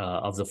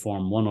of the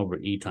form 1 over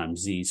E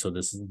times Z. So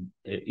this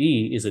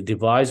E is a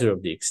divisor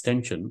of the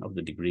extension of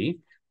the degree,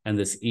 and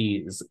this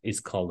E is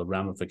called the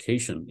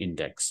ramification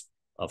index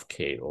of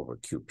K over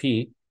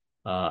QP.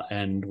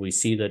 And we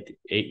see that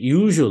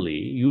usually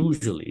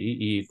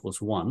E equals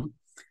 1.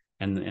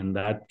 And in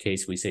that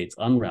case, we say it's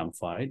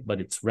unramified,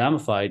 but it's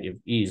ramified if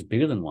E is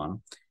bigger than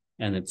 1,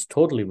 and it's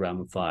totally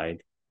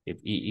ramified if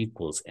E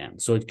equals n.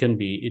 So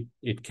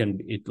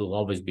it will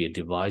always be a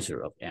divisor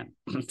of n.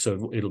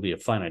 So it'll be a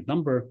finite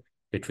number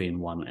between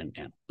 1 and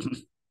n.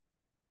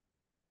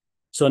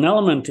 So an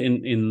element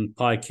in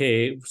pi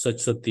k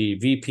such that the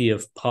VP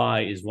of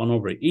pi is 1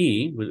 over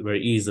E, where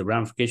E is the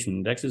ramification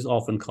index, is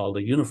often called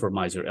a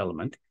uniformizer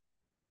element,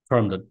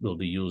 term that will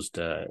be used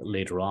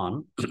later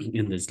on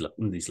in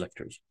these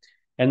lectures.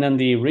 And then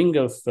the ring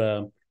of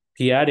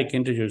p-adic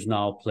integers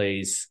now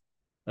plays,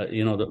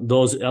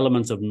 those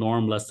elements of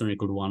norm less than or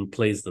equal to 1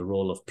 plays the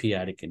role of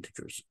p-adic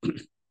integers.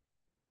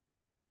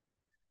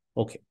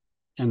 Okay.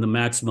 And the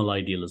maximal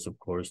ideal is, of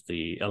course,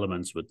 the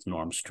elements with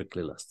norm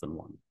strictly less than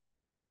 1.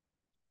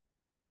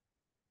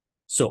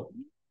 So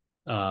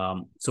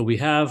we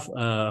have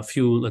a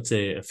few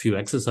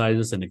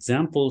exercises and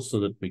examples so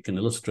that we can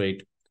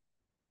illustrate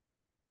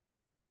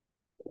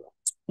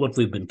what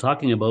we've been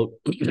talking about.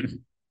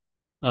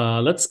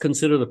 Let's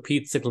consider the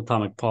p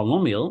cyclotomic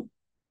polynomial.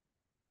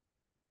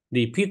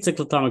 The p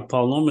cyclotomic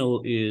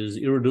polynomial is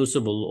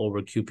irreducible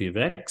over QP of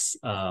x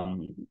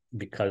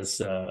because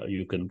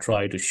you can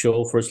try to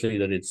show, firstly,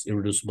 that it's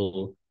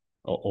irreducible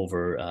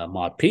over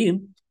mod p.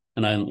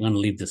 And I'm going to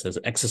leave this as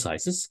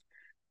exercises.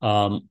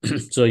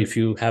 So if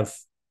you have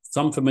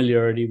some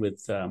familiarity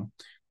with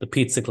the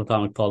p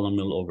cyclotomic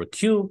polynomial over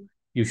Q,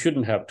 you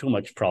shouldn't have too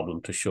much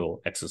problem to show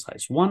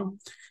exercise 1.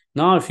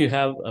 Now, if you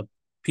have a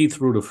primitive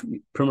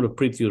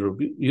pth root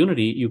of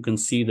unity, you can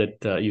see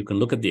that you can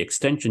look at the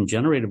extension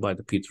generated by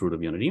the pth root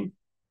of unity.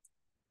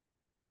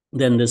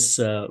 Then this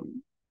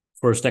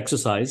first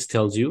exercise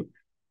tells you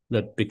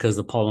that because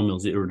the polynomial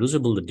is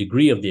irreducible, the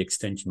degree of the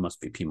extension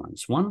must be p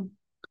minus 1.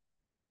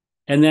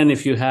 And then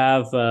if you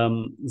have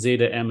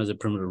zeta m as a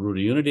primitive root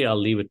of unity, I'll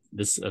leave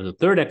this as a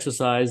third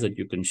exercise, that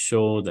you can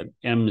show that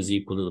m is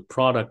equal to the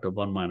product of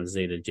 1 minus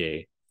zeta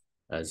j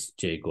as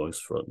j goes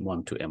from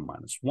 1 to m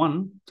minus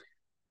 1.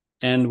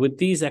 And with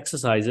these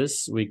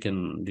exercises, we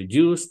can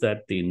deduce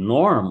that the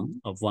norm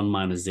of 1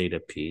 minus zeta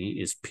p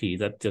is p.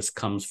 That just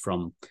comes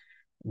from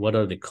what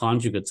are the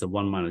conjugates of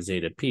 1 minus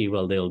zeta p?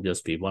 Well, they'll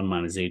just be 1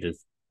 minus zeta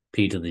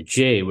p to the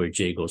j, where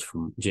j goes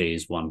from j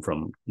is 1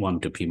 from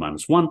 1 to p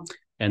minus 1.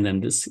 And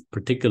then this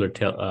particular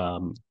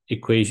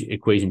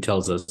equation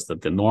tells us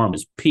that the norm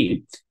is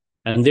p.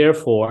 And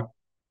therefore,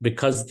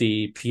 because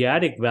the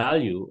p-adic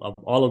value of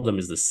all of them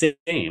is the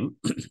same,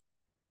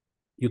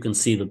 you can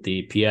see that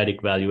the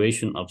p-adic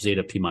valuation of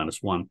zeta p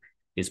minus 1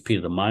 is p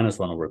to the minus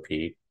 1 over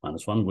p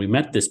minus 1. We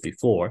met this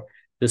before.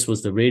 This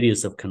was the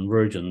radius of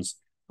convergence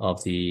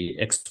of the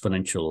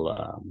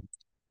exponential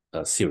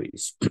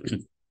series.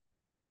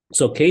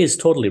 So k is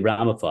totally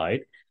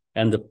ramified,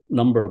 and the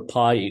number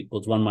pi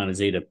equals 1 minus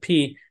zeta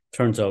p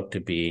turns out to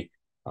be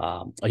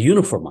a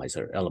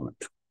uniformizer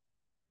element.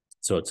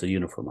 So it's a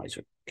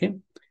uniformizer, okay?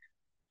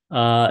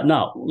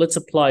 Now, let's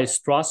apply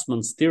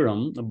Strassmann's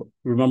theorem.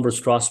 Remember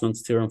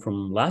Strassmann's theorem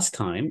from last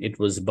time. It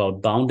was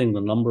about bounding the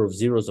number of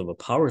zeros of a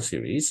power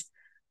series.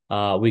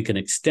 We can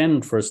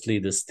extend, firstly,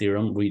 this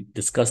theorem. We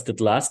discussed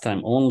it last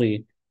time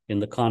only in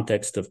the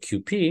context of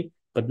QP,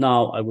 but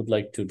now I would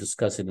like to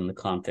discuss it in the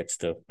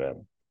context of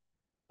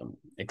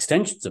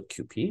extensions of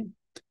QP.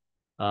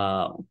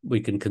 We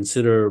can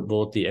consider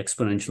both the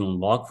exponential and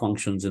log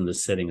functions in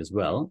this setting as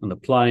well. And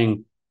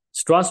applying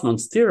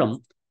Strassmann's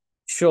theorem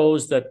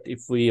shows that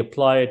if we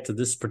apply it to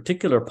this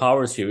particular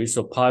power series,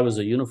 so pi was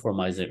a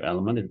uniformizer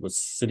element, it was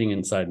sitting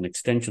inside an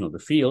extension of the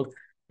field,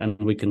 and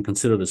we can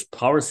consider this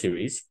power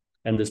series,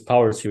 and this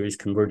power series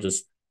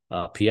converges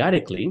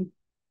p-adically,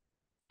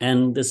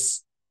 and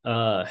this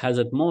has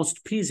at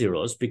most p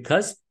zeros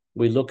because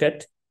we look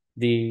at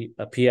the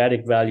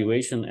p-adic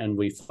valuation and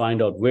we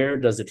find out where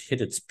does it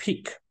hit its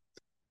peak.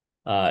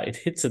 It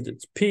hits at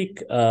its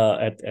peak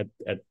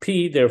at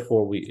p,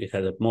 therefore it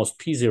has at most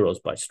p zeros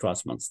by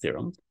Strassmann's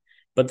theorem.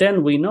 But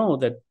then we know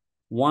that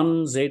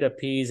 1 zeta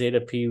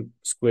p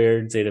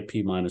squared, zeta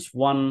p minus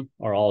 1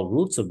 are all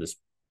roots of this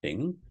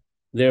thing.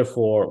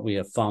 Therefore, we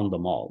have found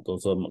them all.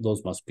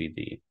 Those must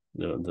be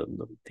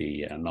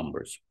the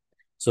numbers.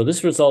 So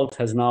this result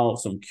has now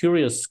some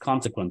curious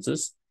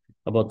consequences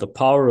about the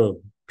power of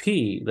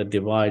p that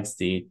divides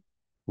the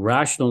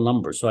rational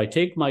number. So I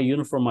take my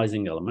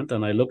uniformizing element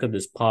and I look at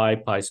this pi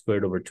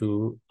squared over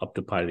 2 up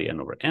to pi to the n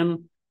over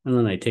n, and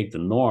then I take the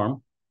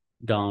norm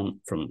down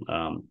from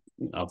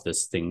of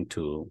this thing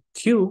to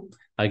q.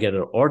 I get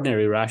an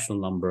ordinary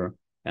rational number,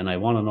 and I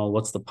want to know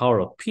what's the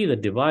power of p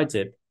that divides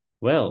it.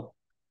 Well,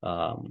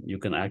 you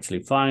can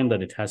actually find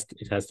that it has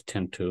to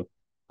tend to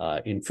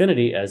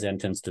infinity as n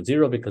tends to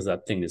 0 because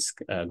that thing is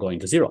going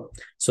to 0.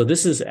 So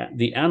this is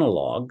the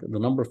analog, the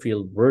number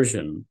field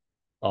version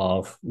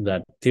of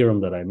that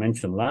theorem that I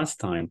mentioned last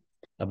time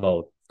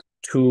about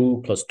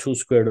 2 plus 2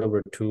 squared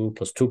over 2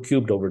 plus 2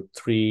 cubed over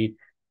 3 ...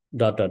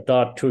 2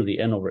 to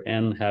the n over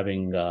n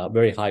having a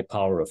very high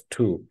power of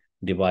 2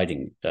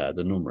 dividing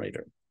the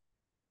numerator.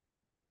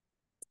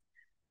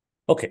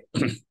 Okay,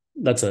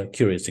 that's a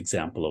curious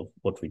example of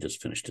what we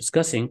just finished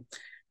discussing.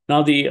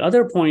 Now, the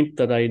other point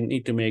that I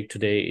need to make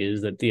today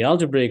is that the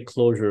algebraic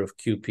closure of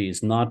QP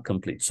is not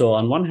complete. So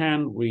on one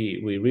hand,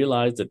 we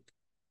realize that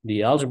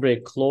the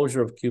algebraic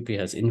closure of QP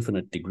has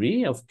infinite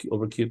degree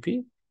over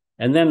QP.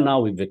 And then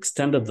now we've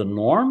extended the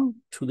norm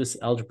to this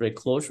algebraic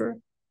closure.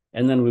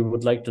 And then we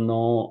would like to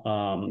know,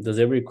 does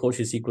every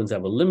Cauchy sequence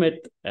have a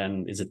limit,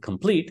 and is it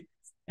complete?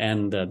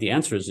 And the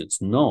answer is it's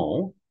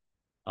no.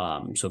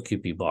 So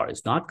QP bar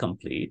is not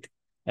complete.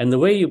 And the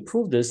way you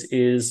prove this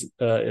is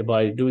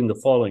by doing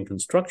the following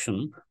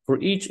construction. For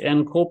each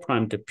n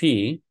coprime to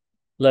P,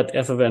 let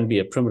f of n be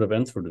a primitive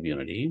nth root of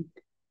unity.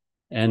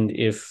 And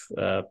if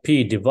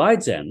P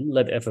divides n,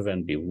 let f of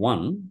n be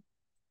 1.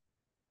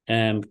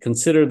 And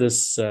consider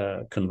this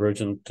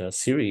convergent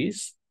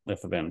series,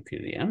 f of n P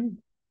to the n.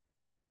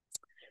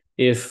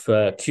 If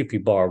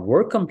QP bar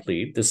were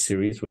complete, this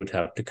series would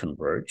have to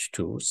converge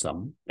to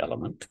some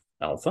element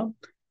alpha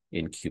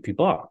in QP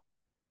bar.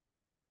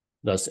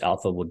 Thus,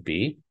 alpha would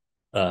be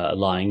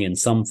lying in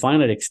some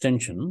finite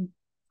extension,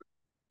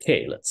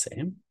 K, let's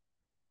say.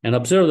 And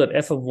observe that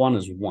f of 1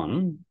 is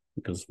 1,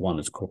 because 1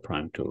 is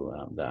coprime to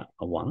that,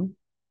 a 1.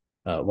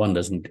 1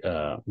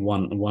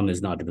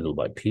 is not divisible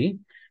by P.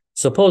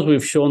 Suppose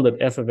we've shown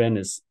that f of n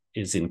is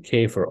in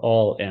K for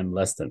all n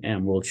less than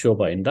m. We'll show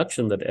by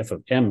induction that f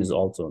of m is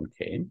also in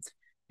K.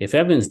 If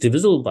m is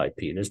divisible by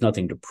P, there's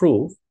nothing to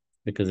prove,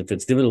 because if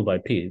it's divisible by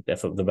P,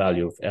 the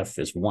value of f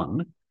is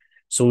 1.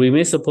 So we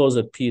may suppose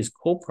that P is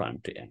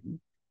coprime to m.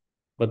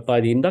 But by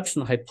the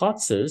induction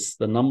hypothesis,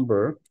 the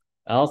number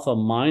alpha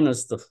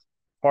minus the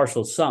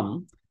partial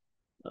sum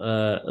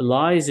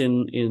lies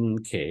in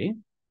K.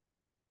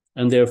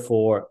 And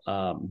therefore,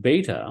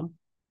 beta,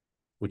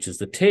 which is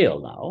the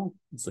tail now,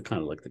 it's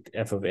kind of like the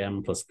f of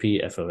m plus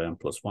P, f of m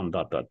plus 1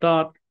 dot, dot,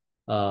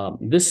 dot.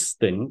 This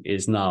thing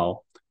is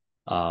now,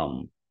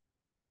 so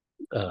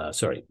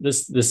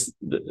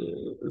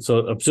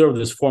observe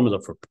this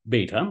formula for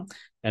beta.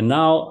 And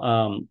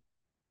now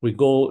we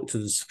go to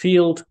this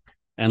field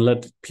and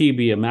let P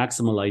be a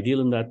maximal ideal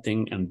in that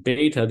thing. And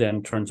beta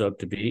then turns out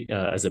to be,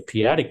 as a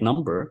p-adic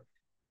number,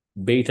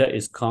 beta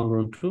is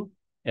congruent to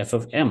f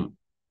of m.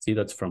 See,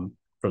 that's from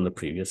the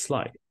previous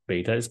slide.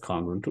 Beta is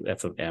congruent to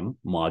f of m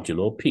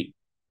modulo P,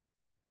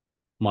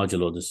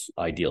 modulo this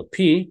ideal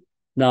P.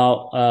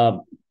 Now,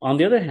 on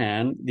the other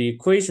hand, the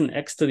equation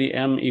x to the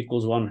m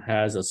equals 1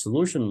 has a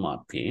solution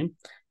mod P,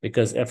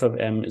 because f of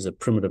m is a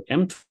primitive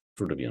mth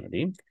root of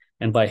unity.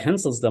 And by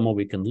Hensel's lemma,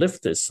 we can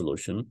lift this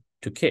solution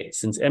to K.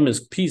 Since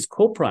P is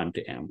coprime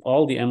to m,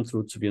 all the mth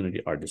roots of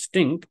unity are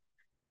distinct.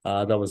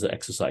 That was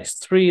exercise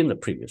 3 in the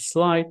previous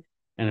slide.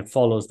 And it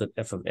follows that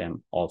f of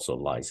m also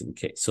lies in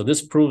K. So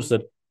this proves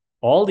that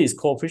all these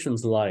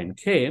coefficients lie in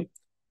K.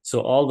 So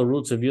all the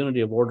roots of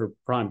unity of order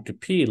prime to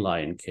P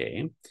lie in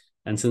K.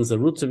 And since the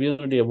roots of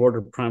unity of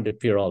order prime to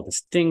P are all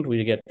distinct,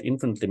 we get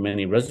infinitely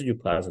many residue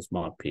classes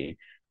mod P,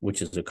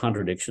 which is a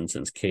contradiction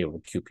since K over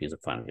QP is a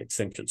finite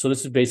extension. So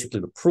this is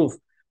basically the proof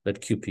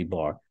that QP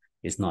bar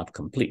is not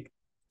complete.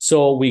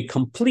 So we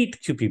complete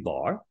QP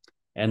bar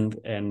and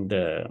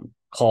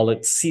call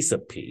it C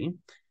sub P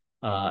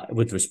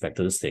with respect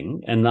to this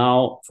thing. And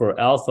now for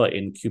alpha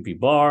in QP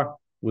bar,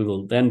 we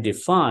will then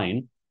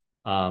define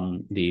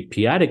the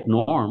p-adic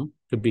norm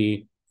to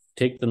be,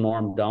 take the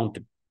norm down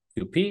to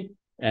QP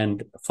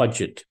and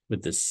fudge it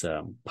with this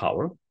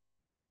power.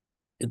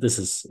 This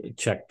is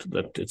checked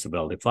that it's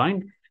well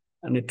defined.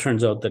 And it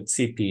turns out that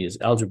CP is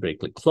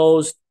algebraically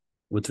closed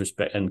with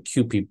respect, and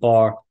QP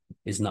bar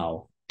is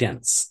now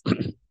dense.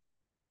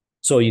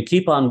 So you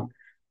keep on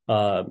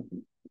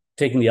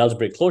taking the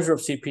algebraic closure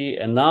of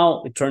CP, and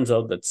now it turns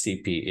out that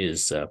CP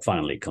is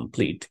finally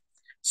complete.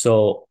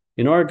 So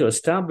in order to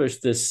establish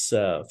this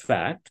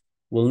fact,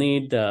 we'll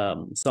need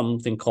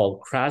something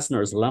called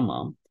Krasner's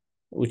lemma,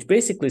 which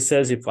basically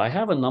says if I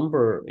have a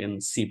number in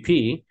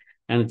CP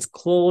and it's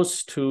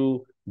close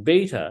to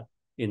beta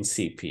in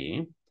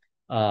CP,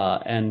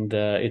 and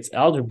it's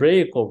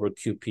algebraic over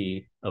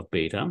QP of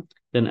beta,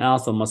 then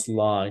alpha must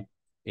lie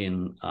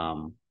in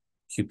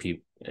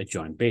QP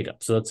adjoint beta.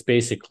 So that's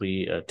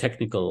basically a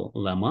technical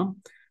lemma.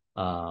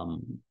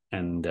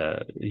 And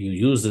you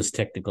use this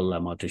technical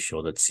lemma to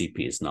show that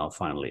CP is now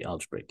finally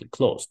algebraically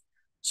closed.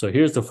 So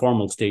here's the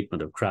formal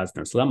statement of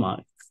Krasner's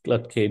lemma.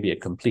 Let K be a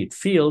complete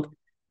field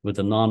with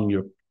a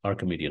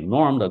non-Archimedean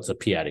norm. That's a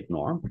p-adic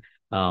norm.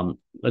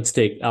 Let's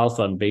take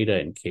alpha and beta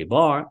in K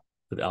bar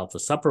with alpha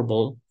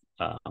separable.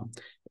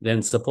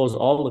 Then suppose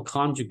all the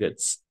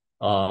conjugates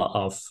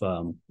of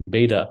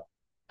beta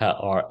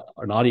are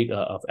not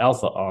of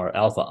alpha are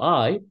alpha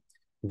I,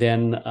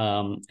 then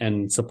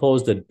and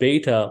suppose that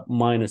beta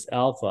minus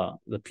alpha,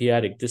 the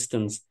p-adic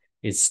distance,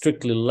 is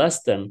strictly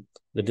less than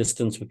the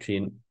distance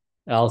between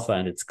alpha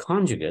and its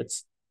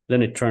conjugates,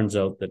 then it turns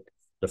out that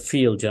the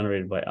field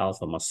generated by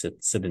alpha must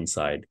sit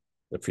inside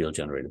the field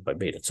generated by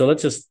beta. So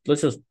let's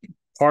just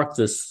park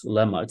this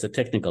lemma. It's a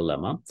technical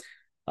lemma,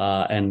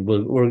 and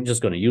we're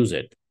just going to use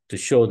it to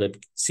show that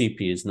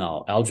CP is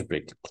now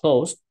algebraically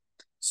closed.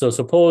 So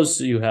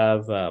suppose you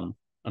have a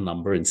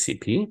number in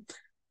CP.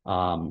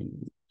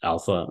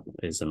 Alpha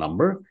is a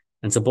number,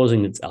 and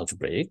supposing it's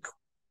algebraic,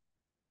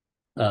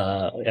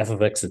 f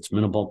of x, it's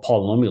minimal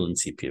polynomial in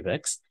CP of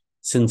x.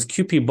 Since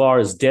QP bar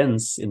is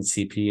dense in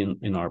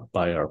CP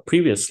by our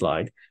previous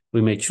slide,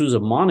 we may choose a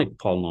monic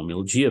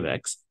polynomial g of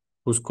x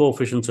whose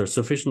coefficients are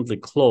sufficiently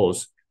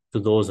close to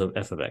those of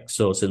f of x.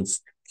 So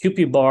since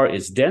QP bar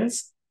is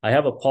dense, I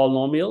have a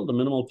polynomial, the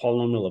minimal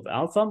polynomial of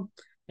alpha,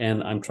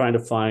 and I'm trying to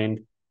find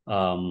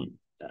a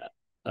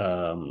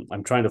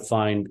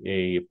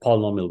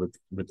polynomial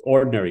with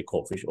ordinary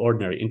coefficient,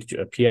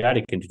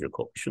 p-adic integer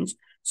coefficients.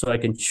 So I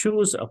can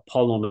choose a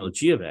polynomial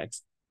g of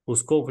x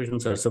whose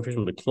coefficients are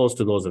sufficiently close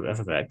to those of f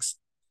of x,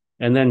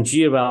 and then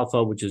g of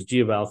alpha, which is g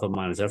of alpha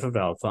minus f of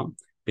alpha,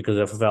 because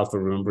f of alpha,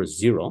 remember, is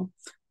 0,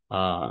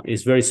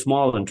 is very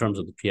small in terms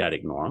of the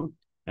p-adic norm.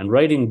 And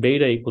writing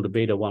beta equal to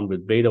beta 1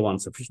 with beta 1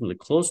 sufficiently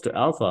close to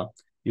alpha,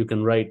 you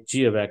can write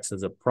g of x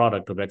as a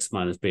product of x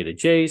minus beta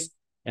j's,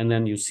 and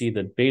then you see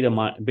that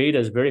beta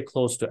is very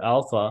close to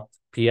alpha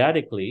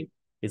p-adically.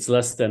 It's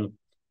less than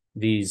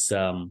these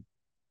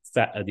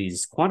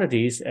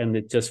quantities, and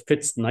it just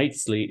fits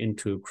nicely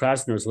into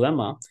Krasner's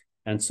lemma.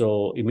 And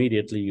so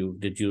immediately you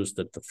deduce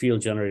that the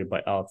field generated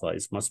by alpha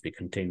must be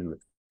contained in the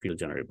field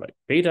generated by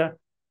beta,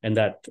 and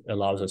that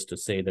allows us to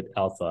say that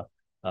alpha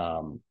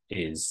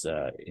is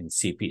in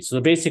CP.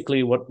 So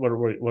basically, what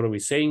are we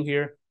saying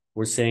here?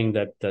 We're saying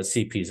that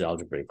CP is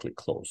algebraically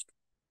closed.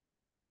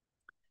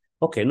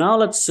 Okay, now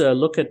let's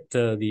look at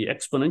the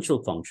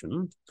exponential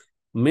function.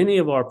 Many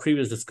of our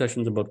previous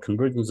discussions about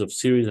convergence of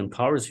series and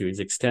power series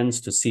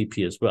extends to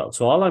CP as well.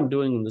 So all I'm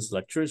doing in this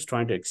lecture is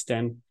trying to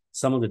extend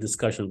some of the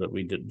discussion that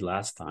we did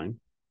last time,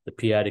 the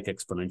p-adic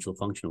exponential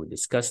function we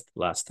discussed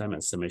last time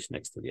as summation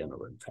x to the n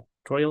over n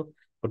factorial,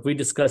 but we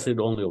discussed it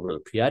only over the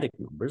p-adic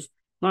numbers.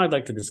 Now I'd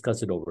like to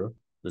discuss it over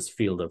this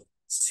field of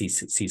C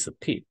sub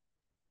p.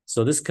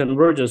 So this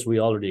converges, we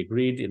already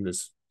agreed, in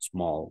this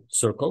small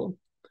circle.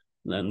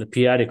 And the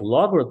p-adic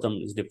logarithm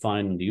is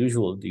defined in the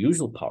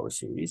usual power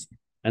series.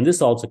 And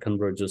this also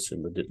converges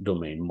in the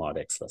domain mod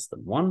x less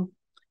than 1.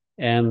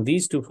 And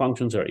these two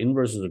functions are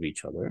inverses of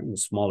each other in the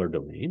smaller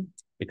domain,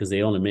 because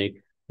they only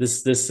make,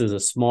 this is a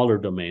smaller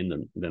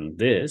domain than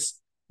this.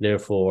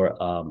 Therefore,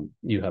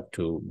 you have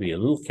to be a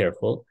little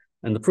careful.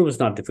 And the proof is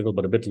not difficult,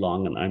 but a bit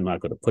long, and I'm not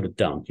going to put it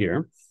down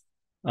here.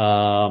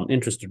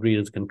 Interested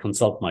readers can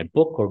consult my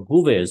book or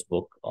Gouvet's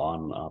book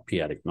on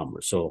p-adic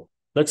numbers. So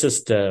let's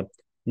just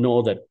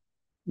know that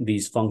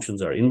these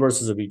functions are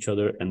inverses of each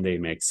other, and they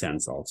make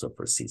sense also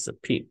for C sub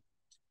p.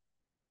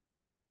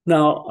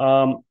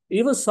 Now,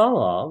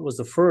 Iwasawa was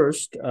the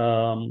first,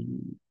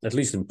 at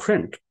least in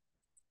print,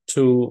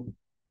 to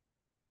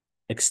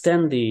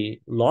extend the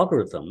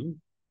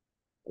logarithm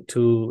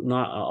to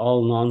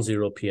all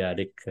non-zero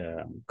p-adic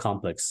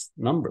complex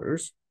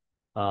numbers.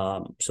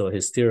 So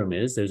his theorem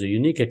is there's a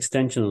unique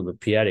extension of the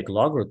p-adic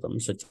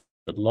logarithm such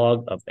that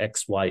log of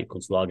xy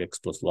equals log x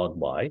plus log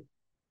y,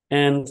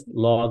 and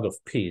log of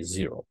p is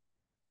 0.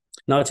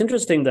 Now, it's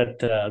interesting that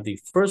the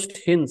first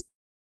hints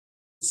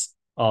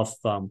of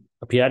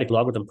a p-adic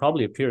logarithm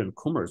probably appear in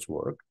Kummer's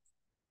work,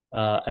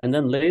 and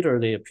then later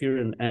they appear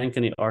in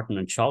Ankeny, Artin,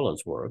 and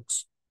Chawla's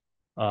works.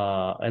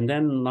 And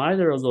then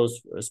neither of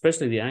those,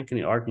 especially the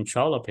Ankeny, Artin,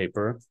 Chawla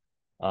paper,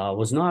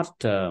 was not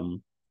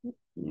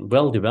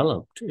well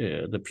developed.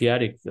 The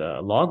p-adic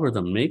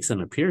logarithm makes an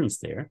appearance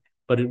there,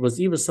 but it was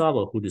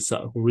Iwasawa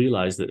who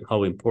realized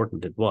how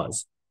important it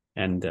was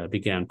and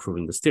began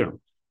proving this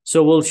theorem.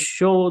 So we'll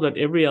show that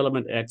every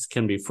element x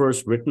can be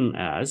first written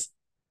as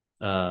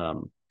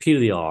p to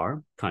the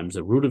r times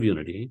the root of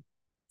unity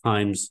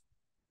times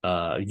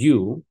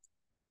u.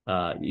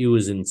 U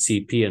is in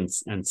CP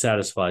and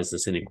satisfies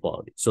this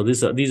inequality. So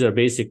these are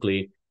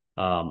basically,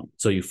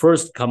 so you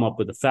first come up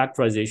with the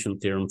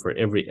factorization theorem for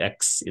every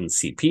x in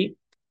CP,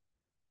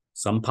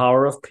 some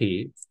power of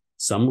p,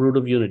 some root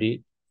of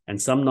unity,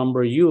 and some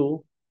number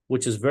u,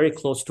 which is very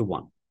close to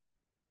 1.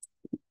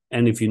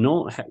 And if you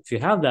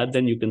have that,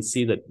 then you can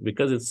see that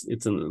because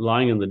it's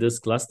lying in the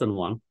disk less than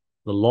 1,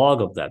 the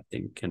log of that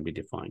thing can be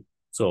defined.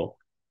 So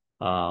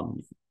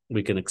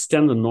we can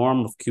extend the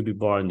norm of QP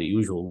bar in the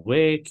usual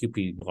way.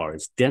 QP bar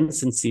is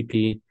dense in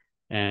CP,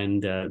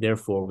 and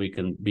therefore we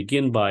can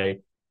begin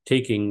by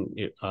taking,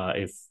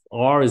 if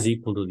R is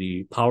equal to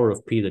the power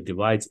of P that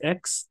divides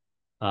X,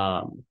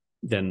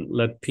 then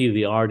let P to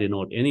the R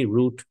denote any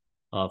root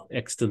of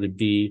X to the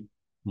B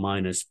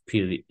minus P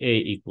to the A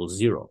equals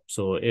 0.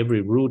 So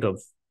every root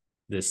of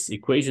this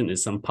equation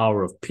is some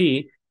power of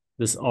P.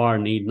 This R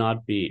need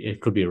not be,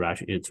 it could be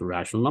it's a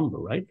rational number,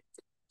 right?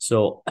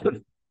 So,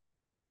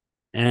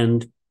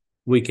 and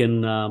we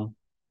can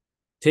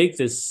take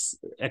this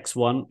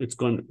x1, it's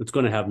going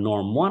to have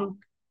norm 1, and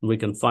we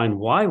can find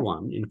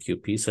y1 in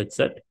QP such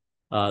that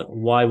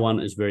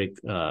y1 is very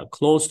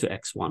close to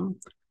x1.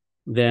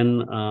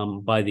 Then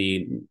by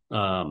the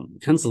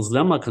Hensel's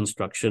lemma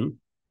construction,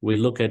 we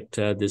look at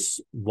this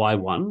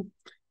y1,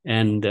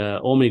 and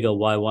omega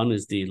y1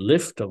 is the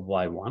lift of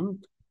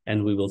y1,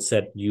 and we will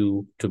set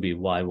u to be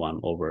y1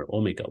 over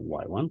omega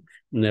y1,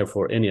 and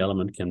therefore any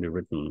element can be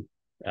written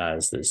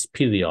as this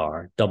p to the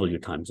r w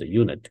times a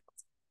unit.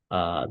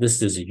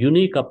 This is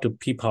unique up to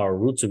p power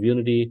roots of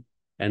unity,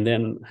 And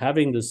then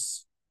having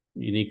this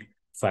unique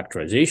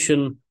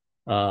factorization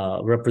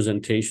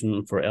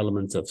representation for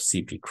elements of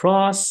CP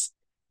cross,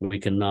 we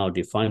can now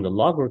define the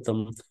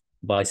logarithm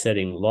by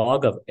setting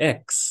log of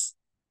x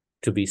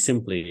to be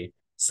simply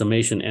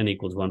summation n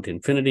equals 1 to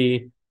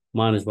infinity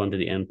minus 1 to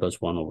the n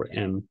plus 1 over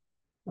n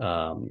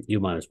u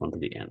minus 1 to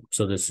the n.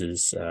 So this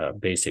is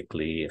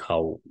basically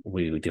how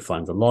we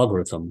define the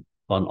logarithm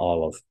on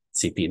all of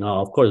CP.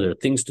 Now, of course, there are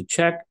things to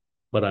check,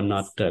 but I'm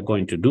not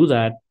going to do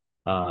that.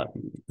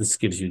 This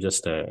gives you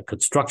just a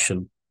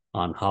construction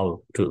on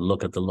how to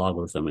look at the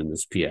logarithm in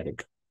this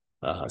p-adic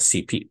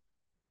CP.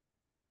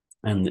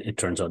 And it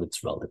turns out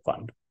it's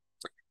well-defined.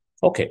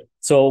 Okay,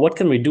 so what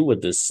can we do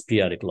with this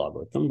p-adic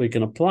logarithm? We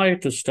can apply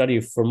it to study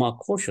Fermat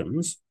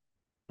quotients.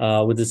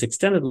 With this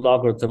extended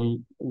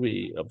logarithm,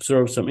 we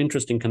observe some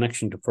interesting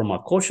connection to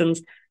Fermat quotients,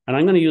 and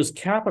I'm going to use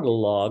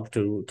capital log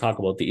to talk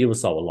about the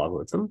Iwasawa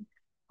logarithm,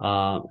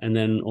 and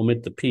then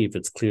omit the p if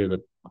it's clear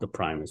that the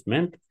prime is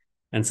meant.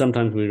 And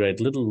sometimes we write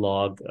little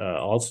log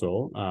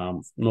also.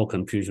 No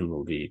confusion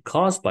will be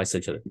caused by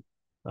such a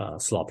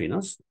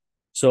sloppiness.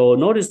 So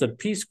notice that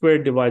p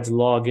squared divides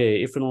log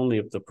a if and only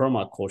if the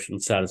Fermat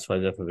quotient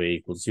satisfies f of a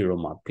equals 0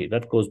 mod p.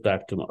 That goes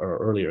back to our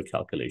earlier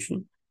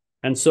calculation.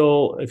 And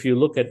so if you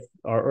look at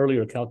our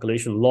earlier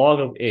calculation, log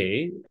of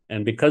a,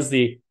 and because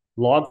the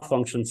log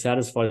function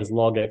satisfies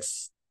log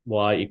x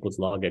y equals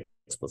log x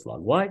plus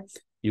log y,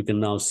 you can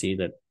now see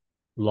that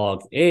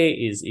log a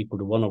is equal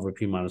to 1 over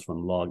p minus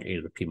 1 log a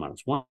to the p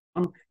minus 1.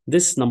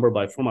 This number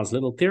by Fermat's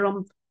little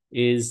theorem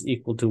is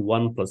equal to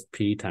 1 plus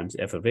p times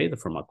f of a, the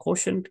Fermat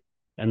quotient.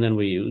 And then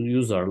we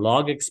use our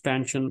log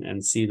expansion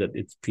and see that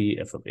it's p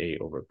f of a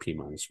over p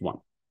minus 1.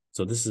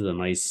 So this is a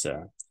nice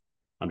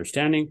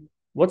understanding.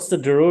 What's the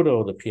derivative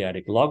of the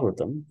p-adic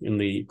logarithm? In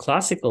the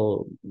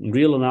classical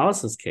real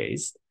analysis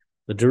case,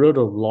 the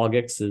derivative of log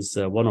x is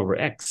 1 over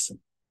x.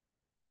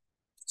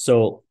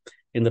 So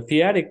in the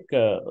p-adic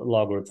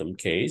logarithm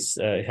case,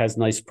 it has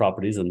nice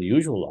properties in the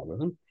usual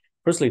logarithm.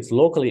 Firstly, it's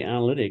locally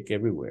analytic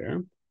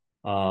everywhere,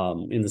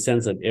 in the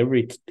sense that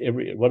every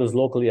what does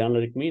locally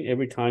analytic mean?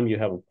 Every time you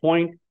have a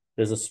point,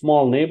 there's a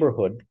small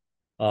neighborhood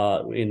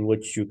in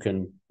which you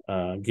can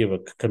give a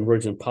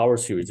convergent power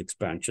series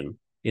expansion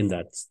in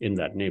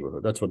that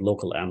neighborhood. That's what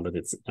local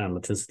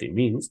analyticity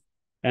means.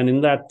 And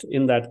in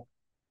that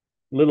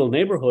little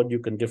neighborhood, you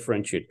can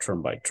differentiate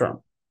term by term.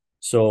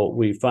 So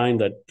we find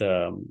that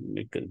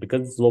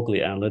because it's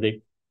locally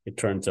analytic, it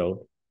turns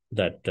out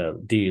that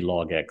d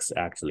log x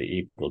actually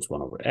equals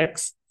 1 over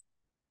x.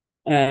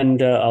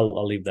 And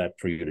I'll leave that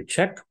for you to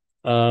check.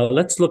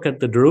 Let's look at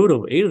the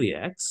derivative of a to the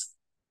x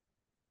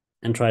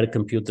and try to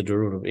compute the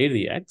derivative of a to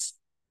the x.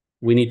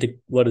 We need to,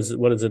 what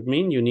does it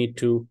mean? You need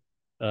to,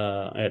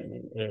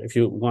 if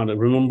you want to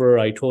remember,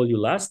 I told you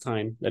last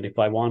time that if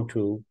I want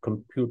to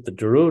compute the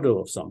derivative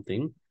of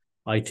something,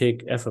 I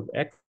take f of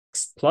x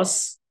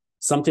plus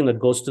something that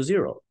goes to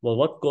 0. Well,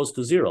 what goes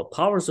to 0?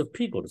 Powers of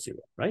p go to 0,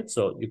 right?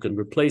 So you can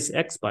replace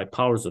x by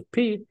powers of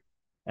p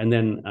and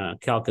then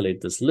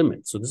calculate this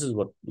limit. So this is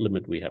what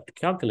limit we have to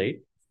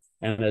calculate.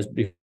 And as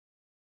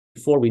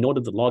before, we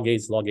noted that log a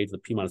is log a to the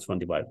p minus 1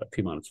 divided by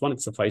p minus 1.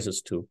 It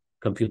suffices to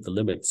compute the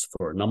limits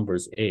for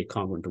numbers a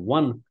congruent to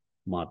 1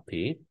 mod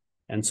p.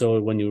 And so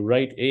when you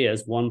write a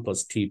as 1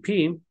 plus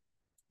tp,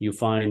 you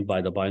find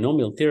by the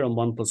binomial theorem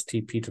 1 plus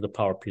tp to the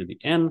power p to the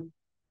n.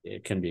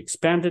 It can be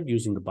expanded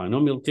using the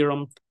binomial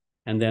theorem.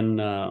 And then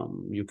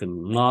you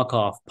can knock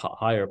off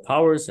higher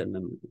powers and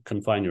then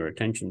confine your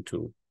attention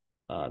to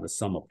the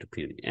sum up to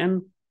p to the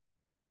n.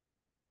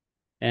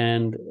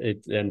 And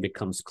it then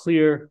becomes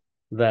clear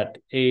that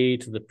a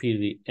to the p to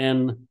the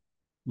n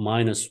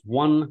minus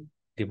 1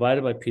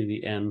 divided by p to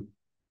the n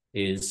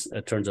is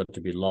turns out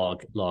to be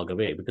log of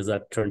a, because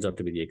that turns out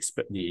to be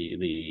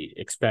the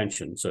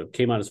expansion. So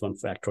k minus 1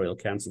 factorial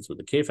cancels with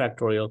the k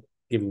factorial,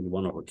 giving you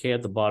 1 over k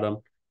at the bottom.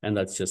 And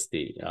that's just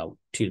the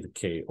t to the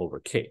k over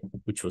k,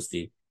 which was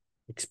the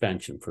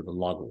expansion for the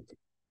logarithm.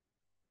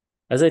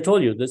 As I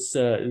told you,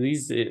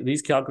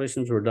 these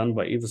calculations were done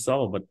by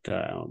Iwasawa, but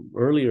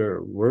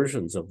earlier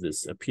versions of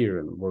this appear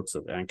in works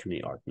of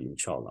Ankeny, Artin, and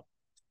Chawla.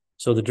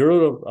 So the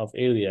derivative of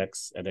a to the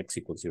x at x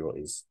equals 0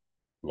 is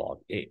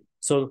log a.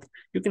 So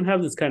you can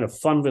have this kind of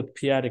fun with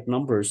p-adic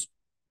numbers.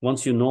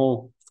 Once you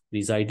know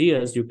these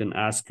ideas, you can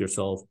ask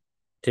yourself,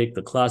 take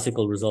the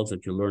classical results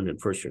that you learned in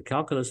first year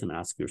calculus and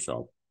ask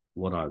yourself,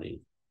 what are the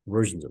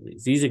versions of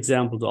these? These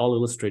examples all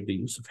illustrate the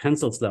use of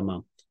Hensel's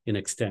lemma in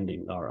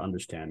extending our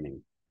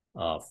understanding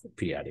of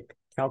p-adic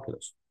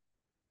calculus.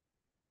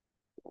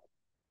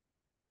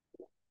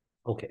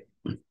 Okay,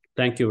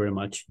 thank you very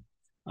much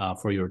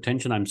for your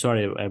attention. I'm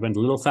sorry I went a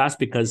little fast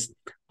because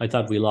I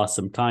thought we lost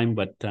some time,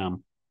 but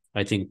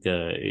I think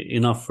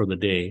enough for the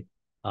day.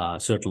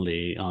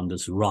 Certainly on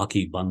this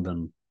rocky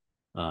Bandhan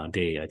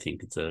day, I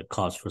think it's a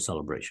cause for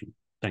celebration.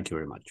 Thank you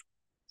very much.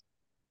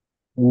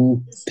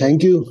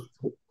 Thank you.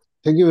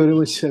 Thank you very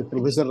much,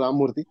 Professor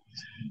Ramamurthy.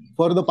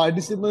 For the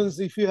participants,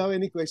 if you have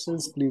any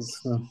questions, please.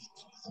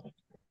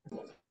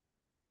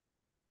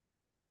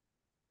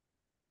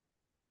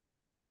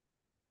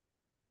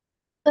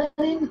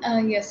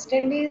 in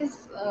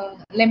yesterday's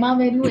lemma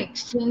where you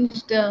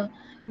exchanged,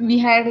 we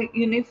had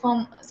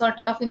uniform sort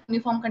of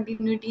uniform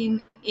continuity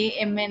in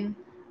AMN,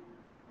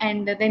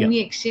 and then Yeah. we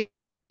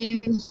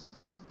exchanged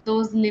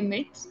those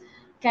limits.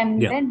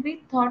 Can Yeah. that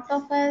be thought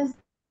of as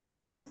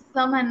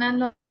some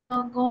analog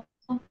of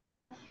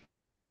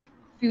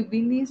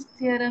Fubini's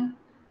theorem,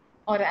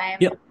 or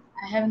Yeah.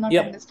 I have not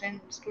Yeah. understood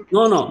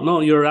No,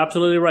 you're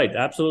absolutely right.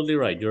 Absolutely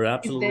right. You're is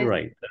absolutely there.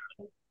 right.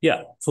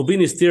 Yeah,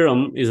 Fubini's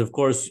theorem is, of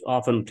course,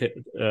 often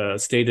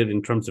stated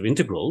in terms of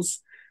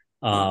integrals,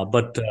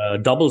 but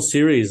double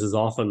series is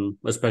often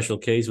a special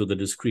case with a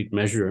discrete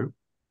measure.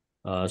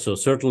 So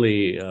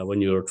certainly,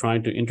 when you're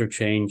trying to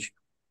interchange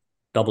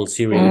double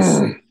series,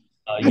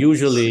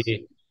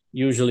 usually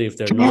if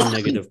they're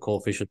non-negative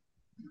coefficients,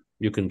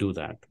 you can do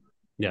that.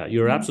 Yeah,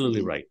 you're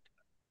absolutely right.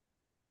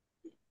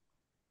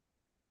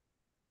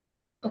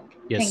 Okay,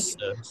 thank Yes.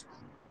 you.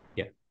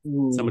 Yeah.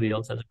 Hmm. Somebody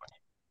else has a question.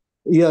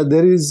 Yeah,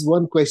 there is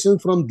one question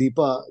from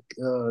Deepa.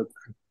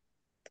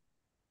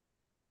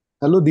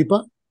 Hello,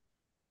 Deepa.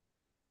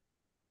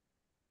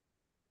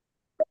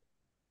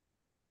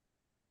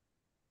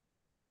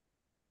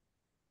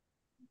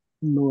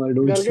 No, I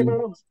don't Garge see.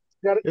 madam,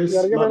 Yes,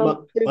 Garge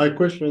madam, please my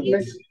question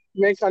make, is,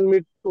 make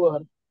unmute to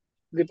her,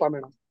 Deepa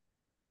madam.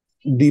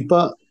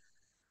 Deepa,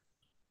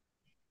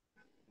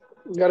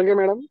 Garge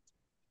madam,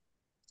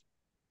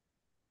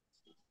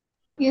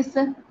 Yes,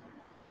 sir.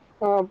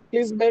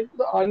 please make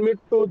the unmute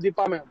to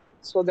Deepa madam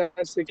so that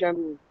she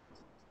can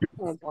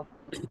talk.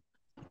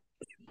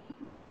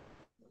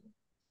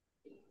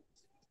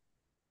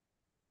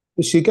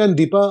 she can,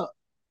 Deepa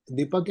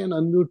can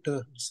unmute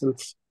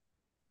herself.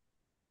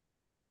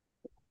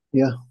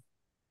 Yeah.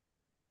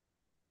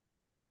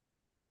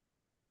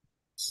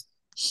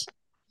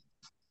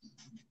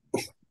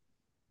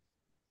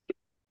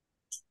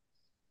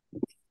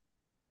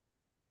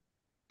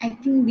 I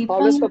think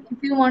Always, Deepa,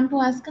 if you want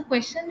to ask a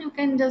question, you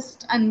can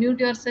just unmute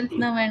yourself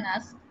now and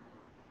ask.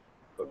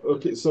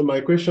 okay, so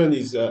my question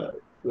is,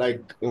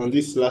 like on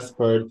this last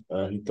part,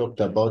 he talked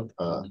about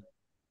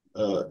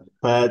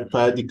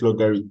periodic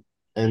logarithm,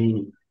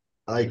 and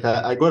like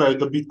I got a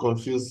little bit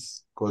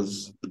confused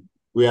because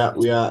we are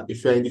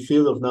if you're in the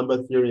field of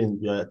number theory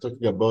and we are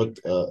talking about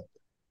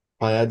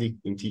periodic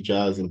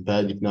integers and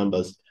periodic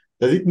numbers,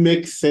 does it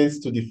make sense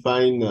to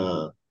define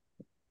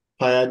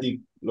periodic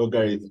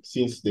logarithm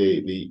since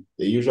they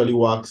usually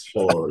works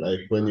for like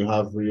when you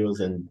have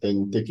reals and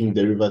then taking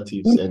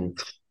derivatives, and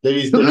there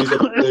is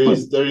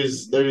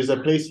a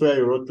place where I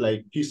wrote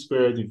like p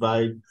squared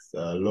divides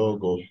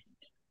log of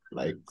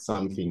like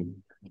something.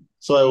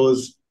 So I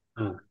was,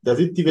 does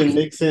it even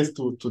make sense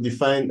to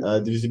define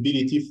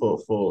divisibility for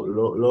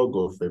log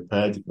of a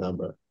periodic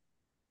number?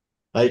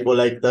 Like, or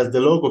like, does the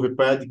log of a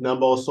periodic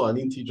number also an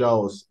integer,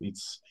 or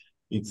it's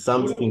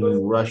something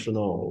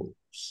rational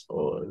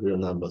or real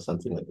number,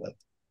 something like that?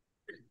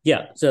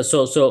 Yeah. So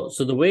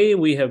the way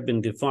we have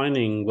been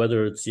defining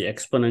whether it's the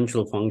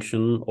exponential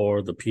function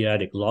or the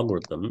p-adic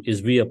logarithm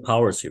is via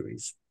power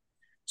series.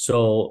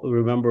 So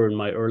remember in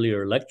my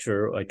earlier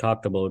lecture, I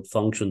talked about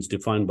functions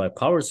defined by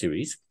power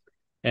series,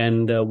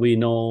 and we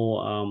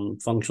know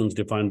functions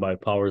defined by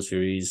power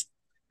series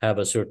have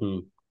a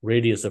certain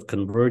radius of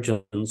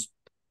convergence,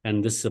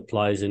 and this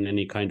applies in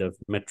any kind of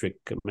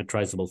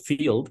metrizable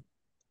field.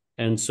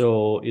 And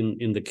so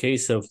in the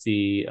case of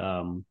the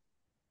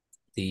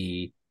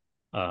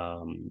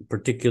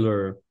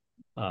particular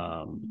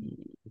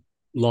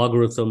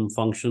logarithm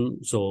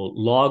function. So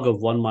log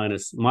of 1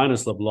 minus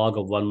log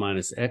of 1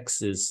 minus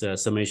x is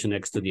summation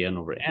x to the n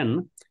over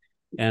n.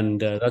 And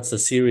that's a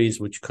series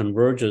which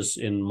converges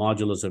in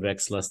modulus of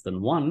x less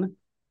than 1.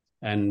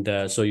 And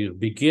so you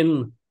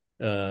begin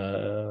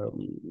the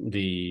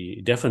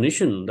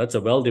definition. That's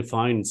a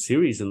well-defined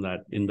series in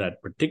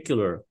that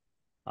particular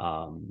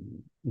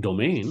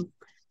domain.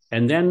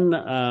 And then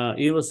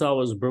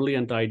Iwasawa's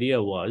brilliant idea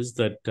was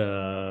that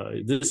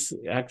this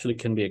actually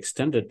can be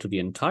extended to the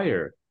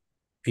entire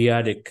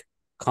p-adic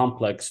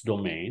complex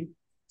domain,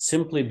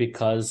 simply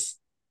because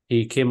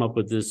he came up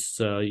with this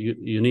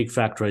unique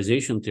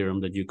factorization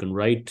theorem that you can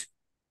write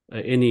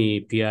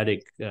any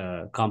p-adic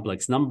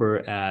complex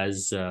number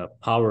as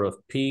power of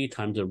p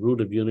times the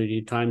root of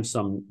unity times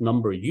some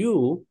number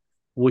u,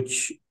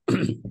 which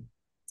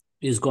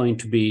is going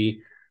to be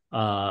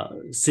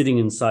sitting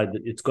inside,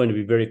 it's going to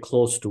be very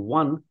close to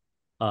 1,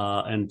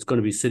 and it's going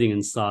to be sitting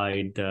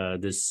inside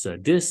this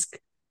disk.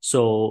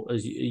 So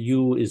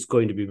u is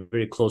going to be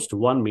very close to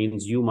 1,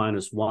 means u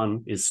minus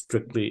 1 is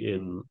strictly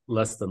in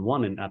less than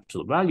 1 in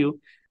absolute value.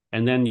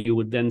 And then you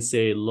would then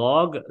say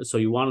log, so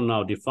you want to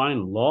now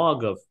define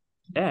log of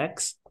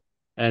x,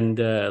 and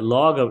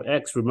log of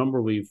x,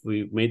 remember we've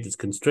made this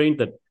constraint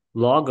that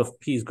log of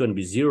p is going to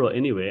be 0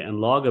 anyway, and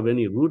log of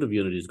any root of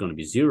unity is going to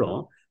be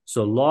 0.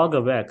 So log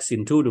of x,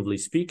 intuitively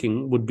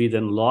speaking, would be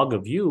then log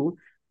of u,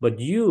 but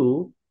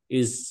u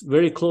is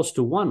very close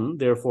to 1.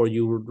 Therefore,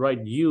 you would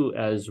write u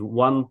as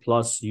 1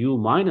 plus u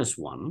minus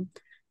 1.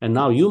 And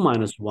now u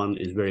minus 1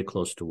 is very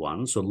close to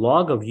 1. So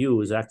log of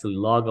u is actually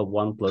log of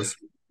 1 plus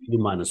u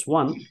minus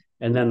 1.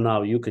 And then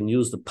now you can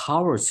use the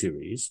power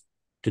series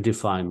to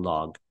define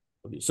log.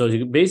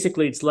 So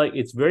basically,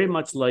 it's very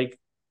much like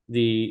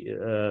the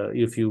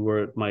if you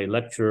were at my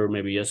lecture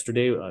maybe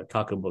yesterday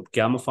talking about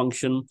gamma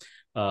function.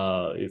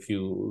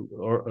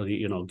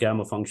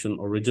 Gamma function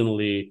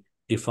originally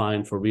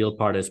defined for real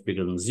part as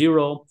bigger than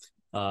 0.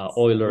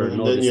 Euler, and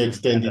then you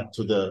extend it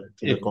to the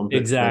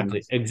complex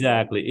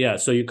exactly. Yeah.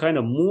 So you kind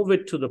of move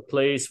it to the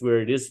place where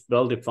it is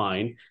well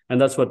defined,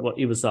 and that's what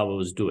Iwasawa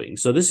was doing.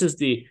 So this is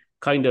the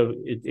kind of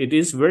it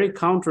is very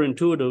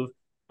counterintuitive.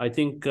 I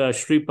think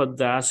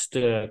Shripad asked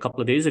a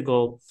couple of days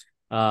ago,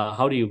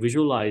 how do you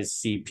visualize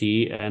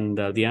CP? And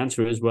the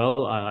answer is,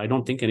 well, I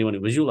don't think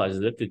anyone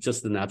visualizes it. It's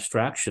just an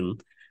abstraction,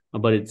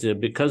 but it's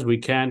because we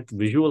can't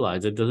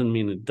visualize it doesn't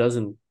mean it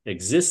doesn't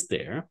exist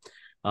there.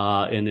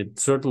 And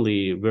it's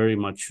certainly very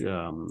much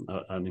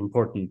an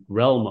important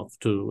realm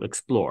to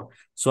explore.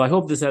 So I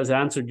hope this has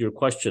answered your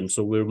question.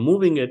 So we're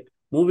moving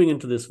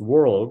into this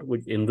world,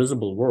 which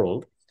invisible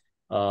world,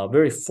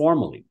 very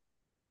formally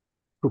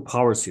through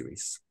power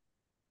series.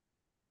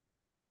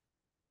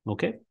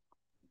 Okay.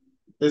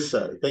 Yes,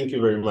 sir. Thank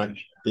you very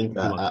much. I think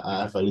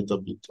I have a little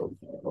bit of.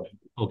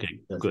 Okay,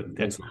 good.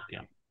 Excellent.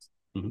 Yeah.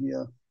 Mm-hmm.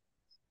 Yeah.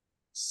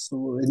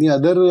 So, any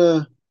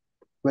other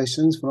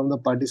questions from the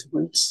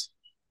participants?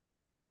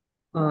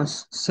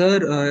 Sir,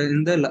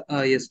 in the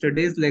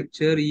yesterday's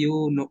lecture,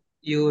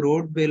 you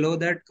wrote below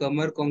that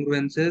Kummer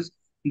congruences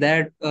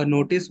that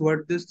notice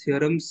what this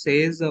theorem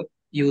says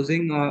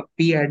using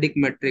p-adic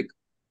metric.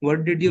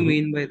 What did you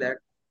mean by that?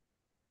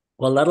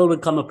 Well, that'll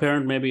become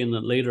apparent maybe in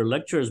the later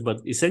lectures,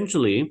 but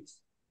essentially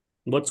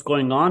what's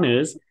going on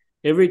is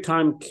every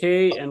time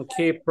k and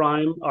k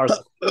prime are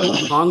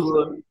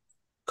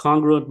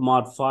congruent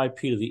mod phi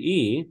p to the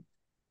e,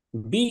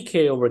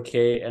 bk over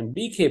k and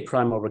bk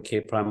prime over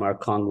k prime are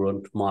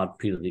congruent mod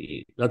p to the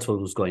e. That's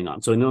what was going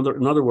on. So in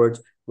other words,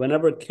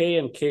 whenever k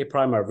and k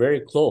prime are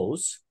very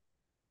close,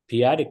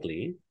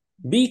 p-adically,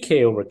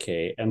 bk over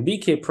k and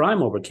bk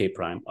prime over k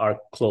prime are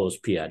close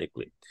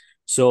p-adically.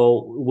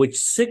 So which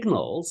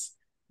signals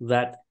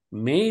that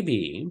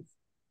maybe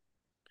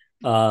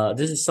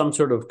this is some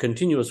sort of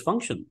continuous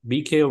function.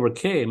 bk over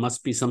k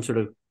must be some sort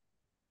of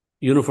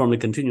uniformly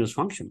continuous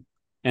function.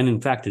 And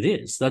in fact, it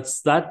is.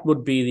 That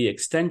would be the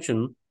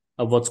extension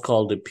of what's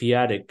called the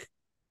p-adic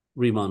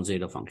Riemann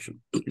zeta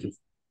function.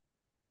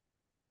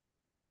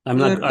 I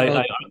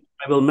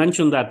will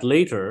mention that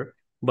later,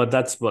 but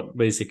that's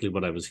basically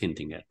what I was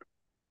hinting at.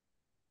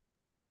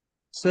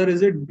 Sir,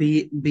 is it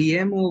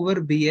bm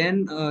over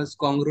bn is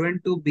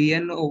congruent to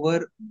bn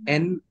over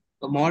n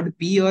mod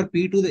p or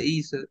p to the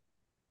e, sir?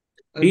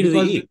 P to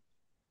the e.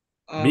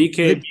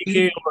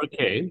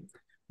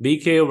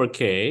 BK over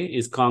K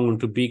is congruent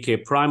to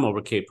BK prime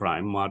over K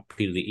prime mod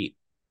P to the E.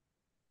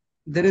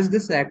 There is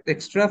this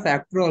extra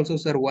factor also,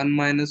 sir, 1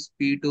 minus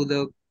P to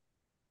the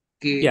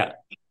K.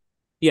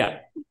 Yeah.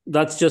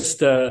 That's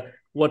just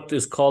what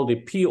is called the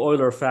P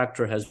Euler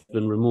factor has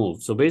been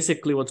removed. So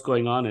basically what's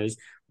going on is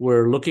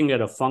we're looking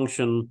at a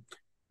function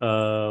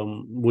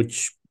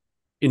which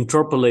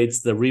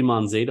interpolates the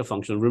Riemann zeta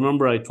function.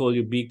 Remember I told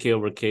you BK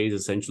over K is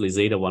essentially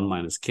zeta 1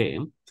 minus K.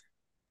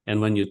 And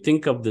when you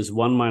think of this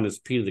 1 minus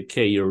p to the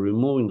k, you're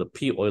removing the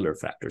p Euler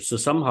factor. So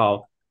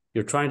somehow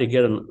you're trying to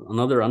get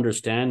another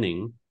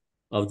understanding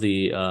of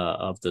the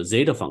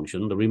zeta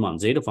function, the Riemann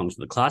zeta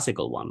function, the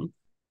classical one.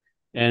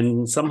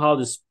 And somehow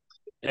this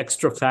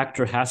extra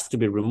factor has to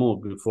be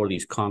removed before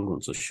these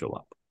congruences show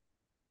up.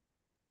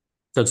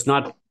 So it's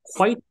not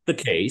quite the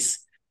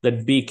case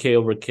that bk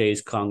over k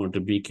is congruent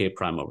to bk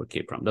prime over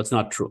k prime. That's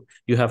not true.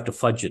 You have to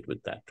fudge it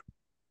with that.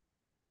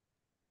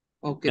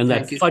 Okay, and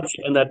that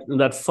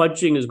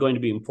fudging is going to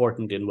be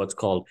important in what's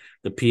called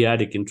the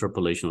p-adic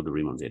interpolation of the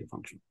Riemann zeta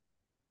function.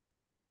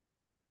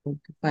 Okay,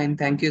 fine.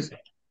 Thank you, sir.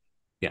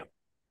 Yeah.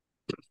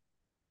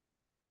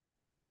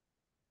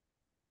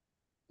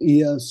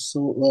 Yeah.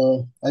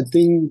 So I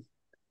think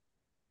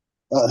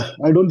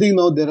I don't think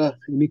now there are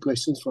any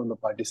questions from the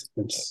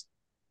participants.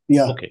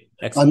 Yeah. Okay.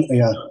 Excellent.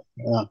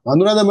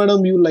 Anuradha,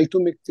 madam, you would like to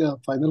make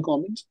final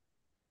comments?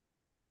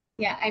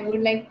 Yeah, I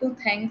would like to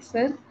thank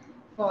sir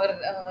for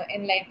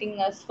enlightening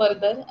us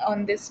further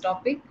on this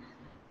topic.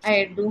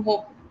 I do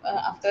hope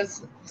after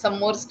some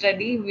more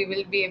study, we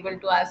will be able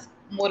to ask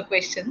more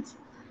questions.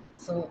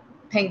 So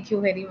thank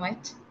you very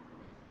much.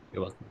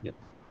 You're welcome. Yeah.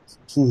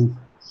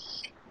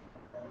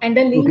 And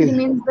the link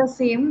remains the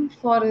same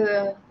for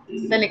the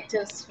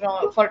lectures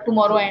for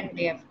tomorrow and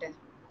day after.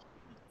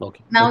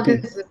 Okay. Now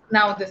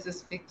this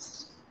is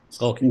fixed.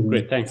 Okay,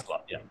 great. Thanks a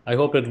lot. Yeah, I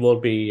hope it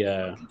won't be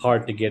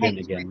hard to get in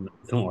again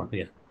tomorrow.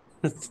 Yeah,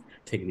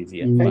 take it easy.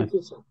 Yeah, Thank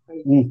you, sir.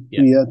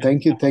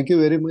 Thank you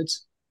very much.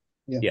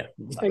 Thank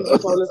you,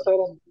 Paula, sir.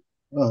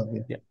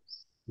 Yeah.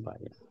 Bye.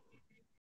 Yeah.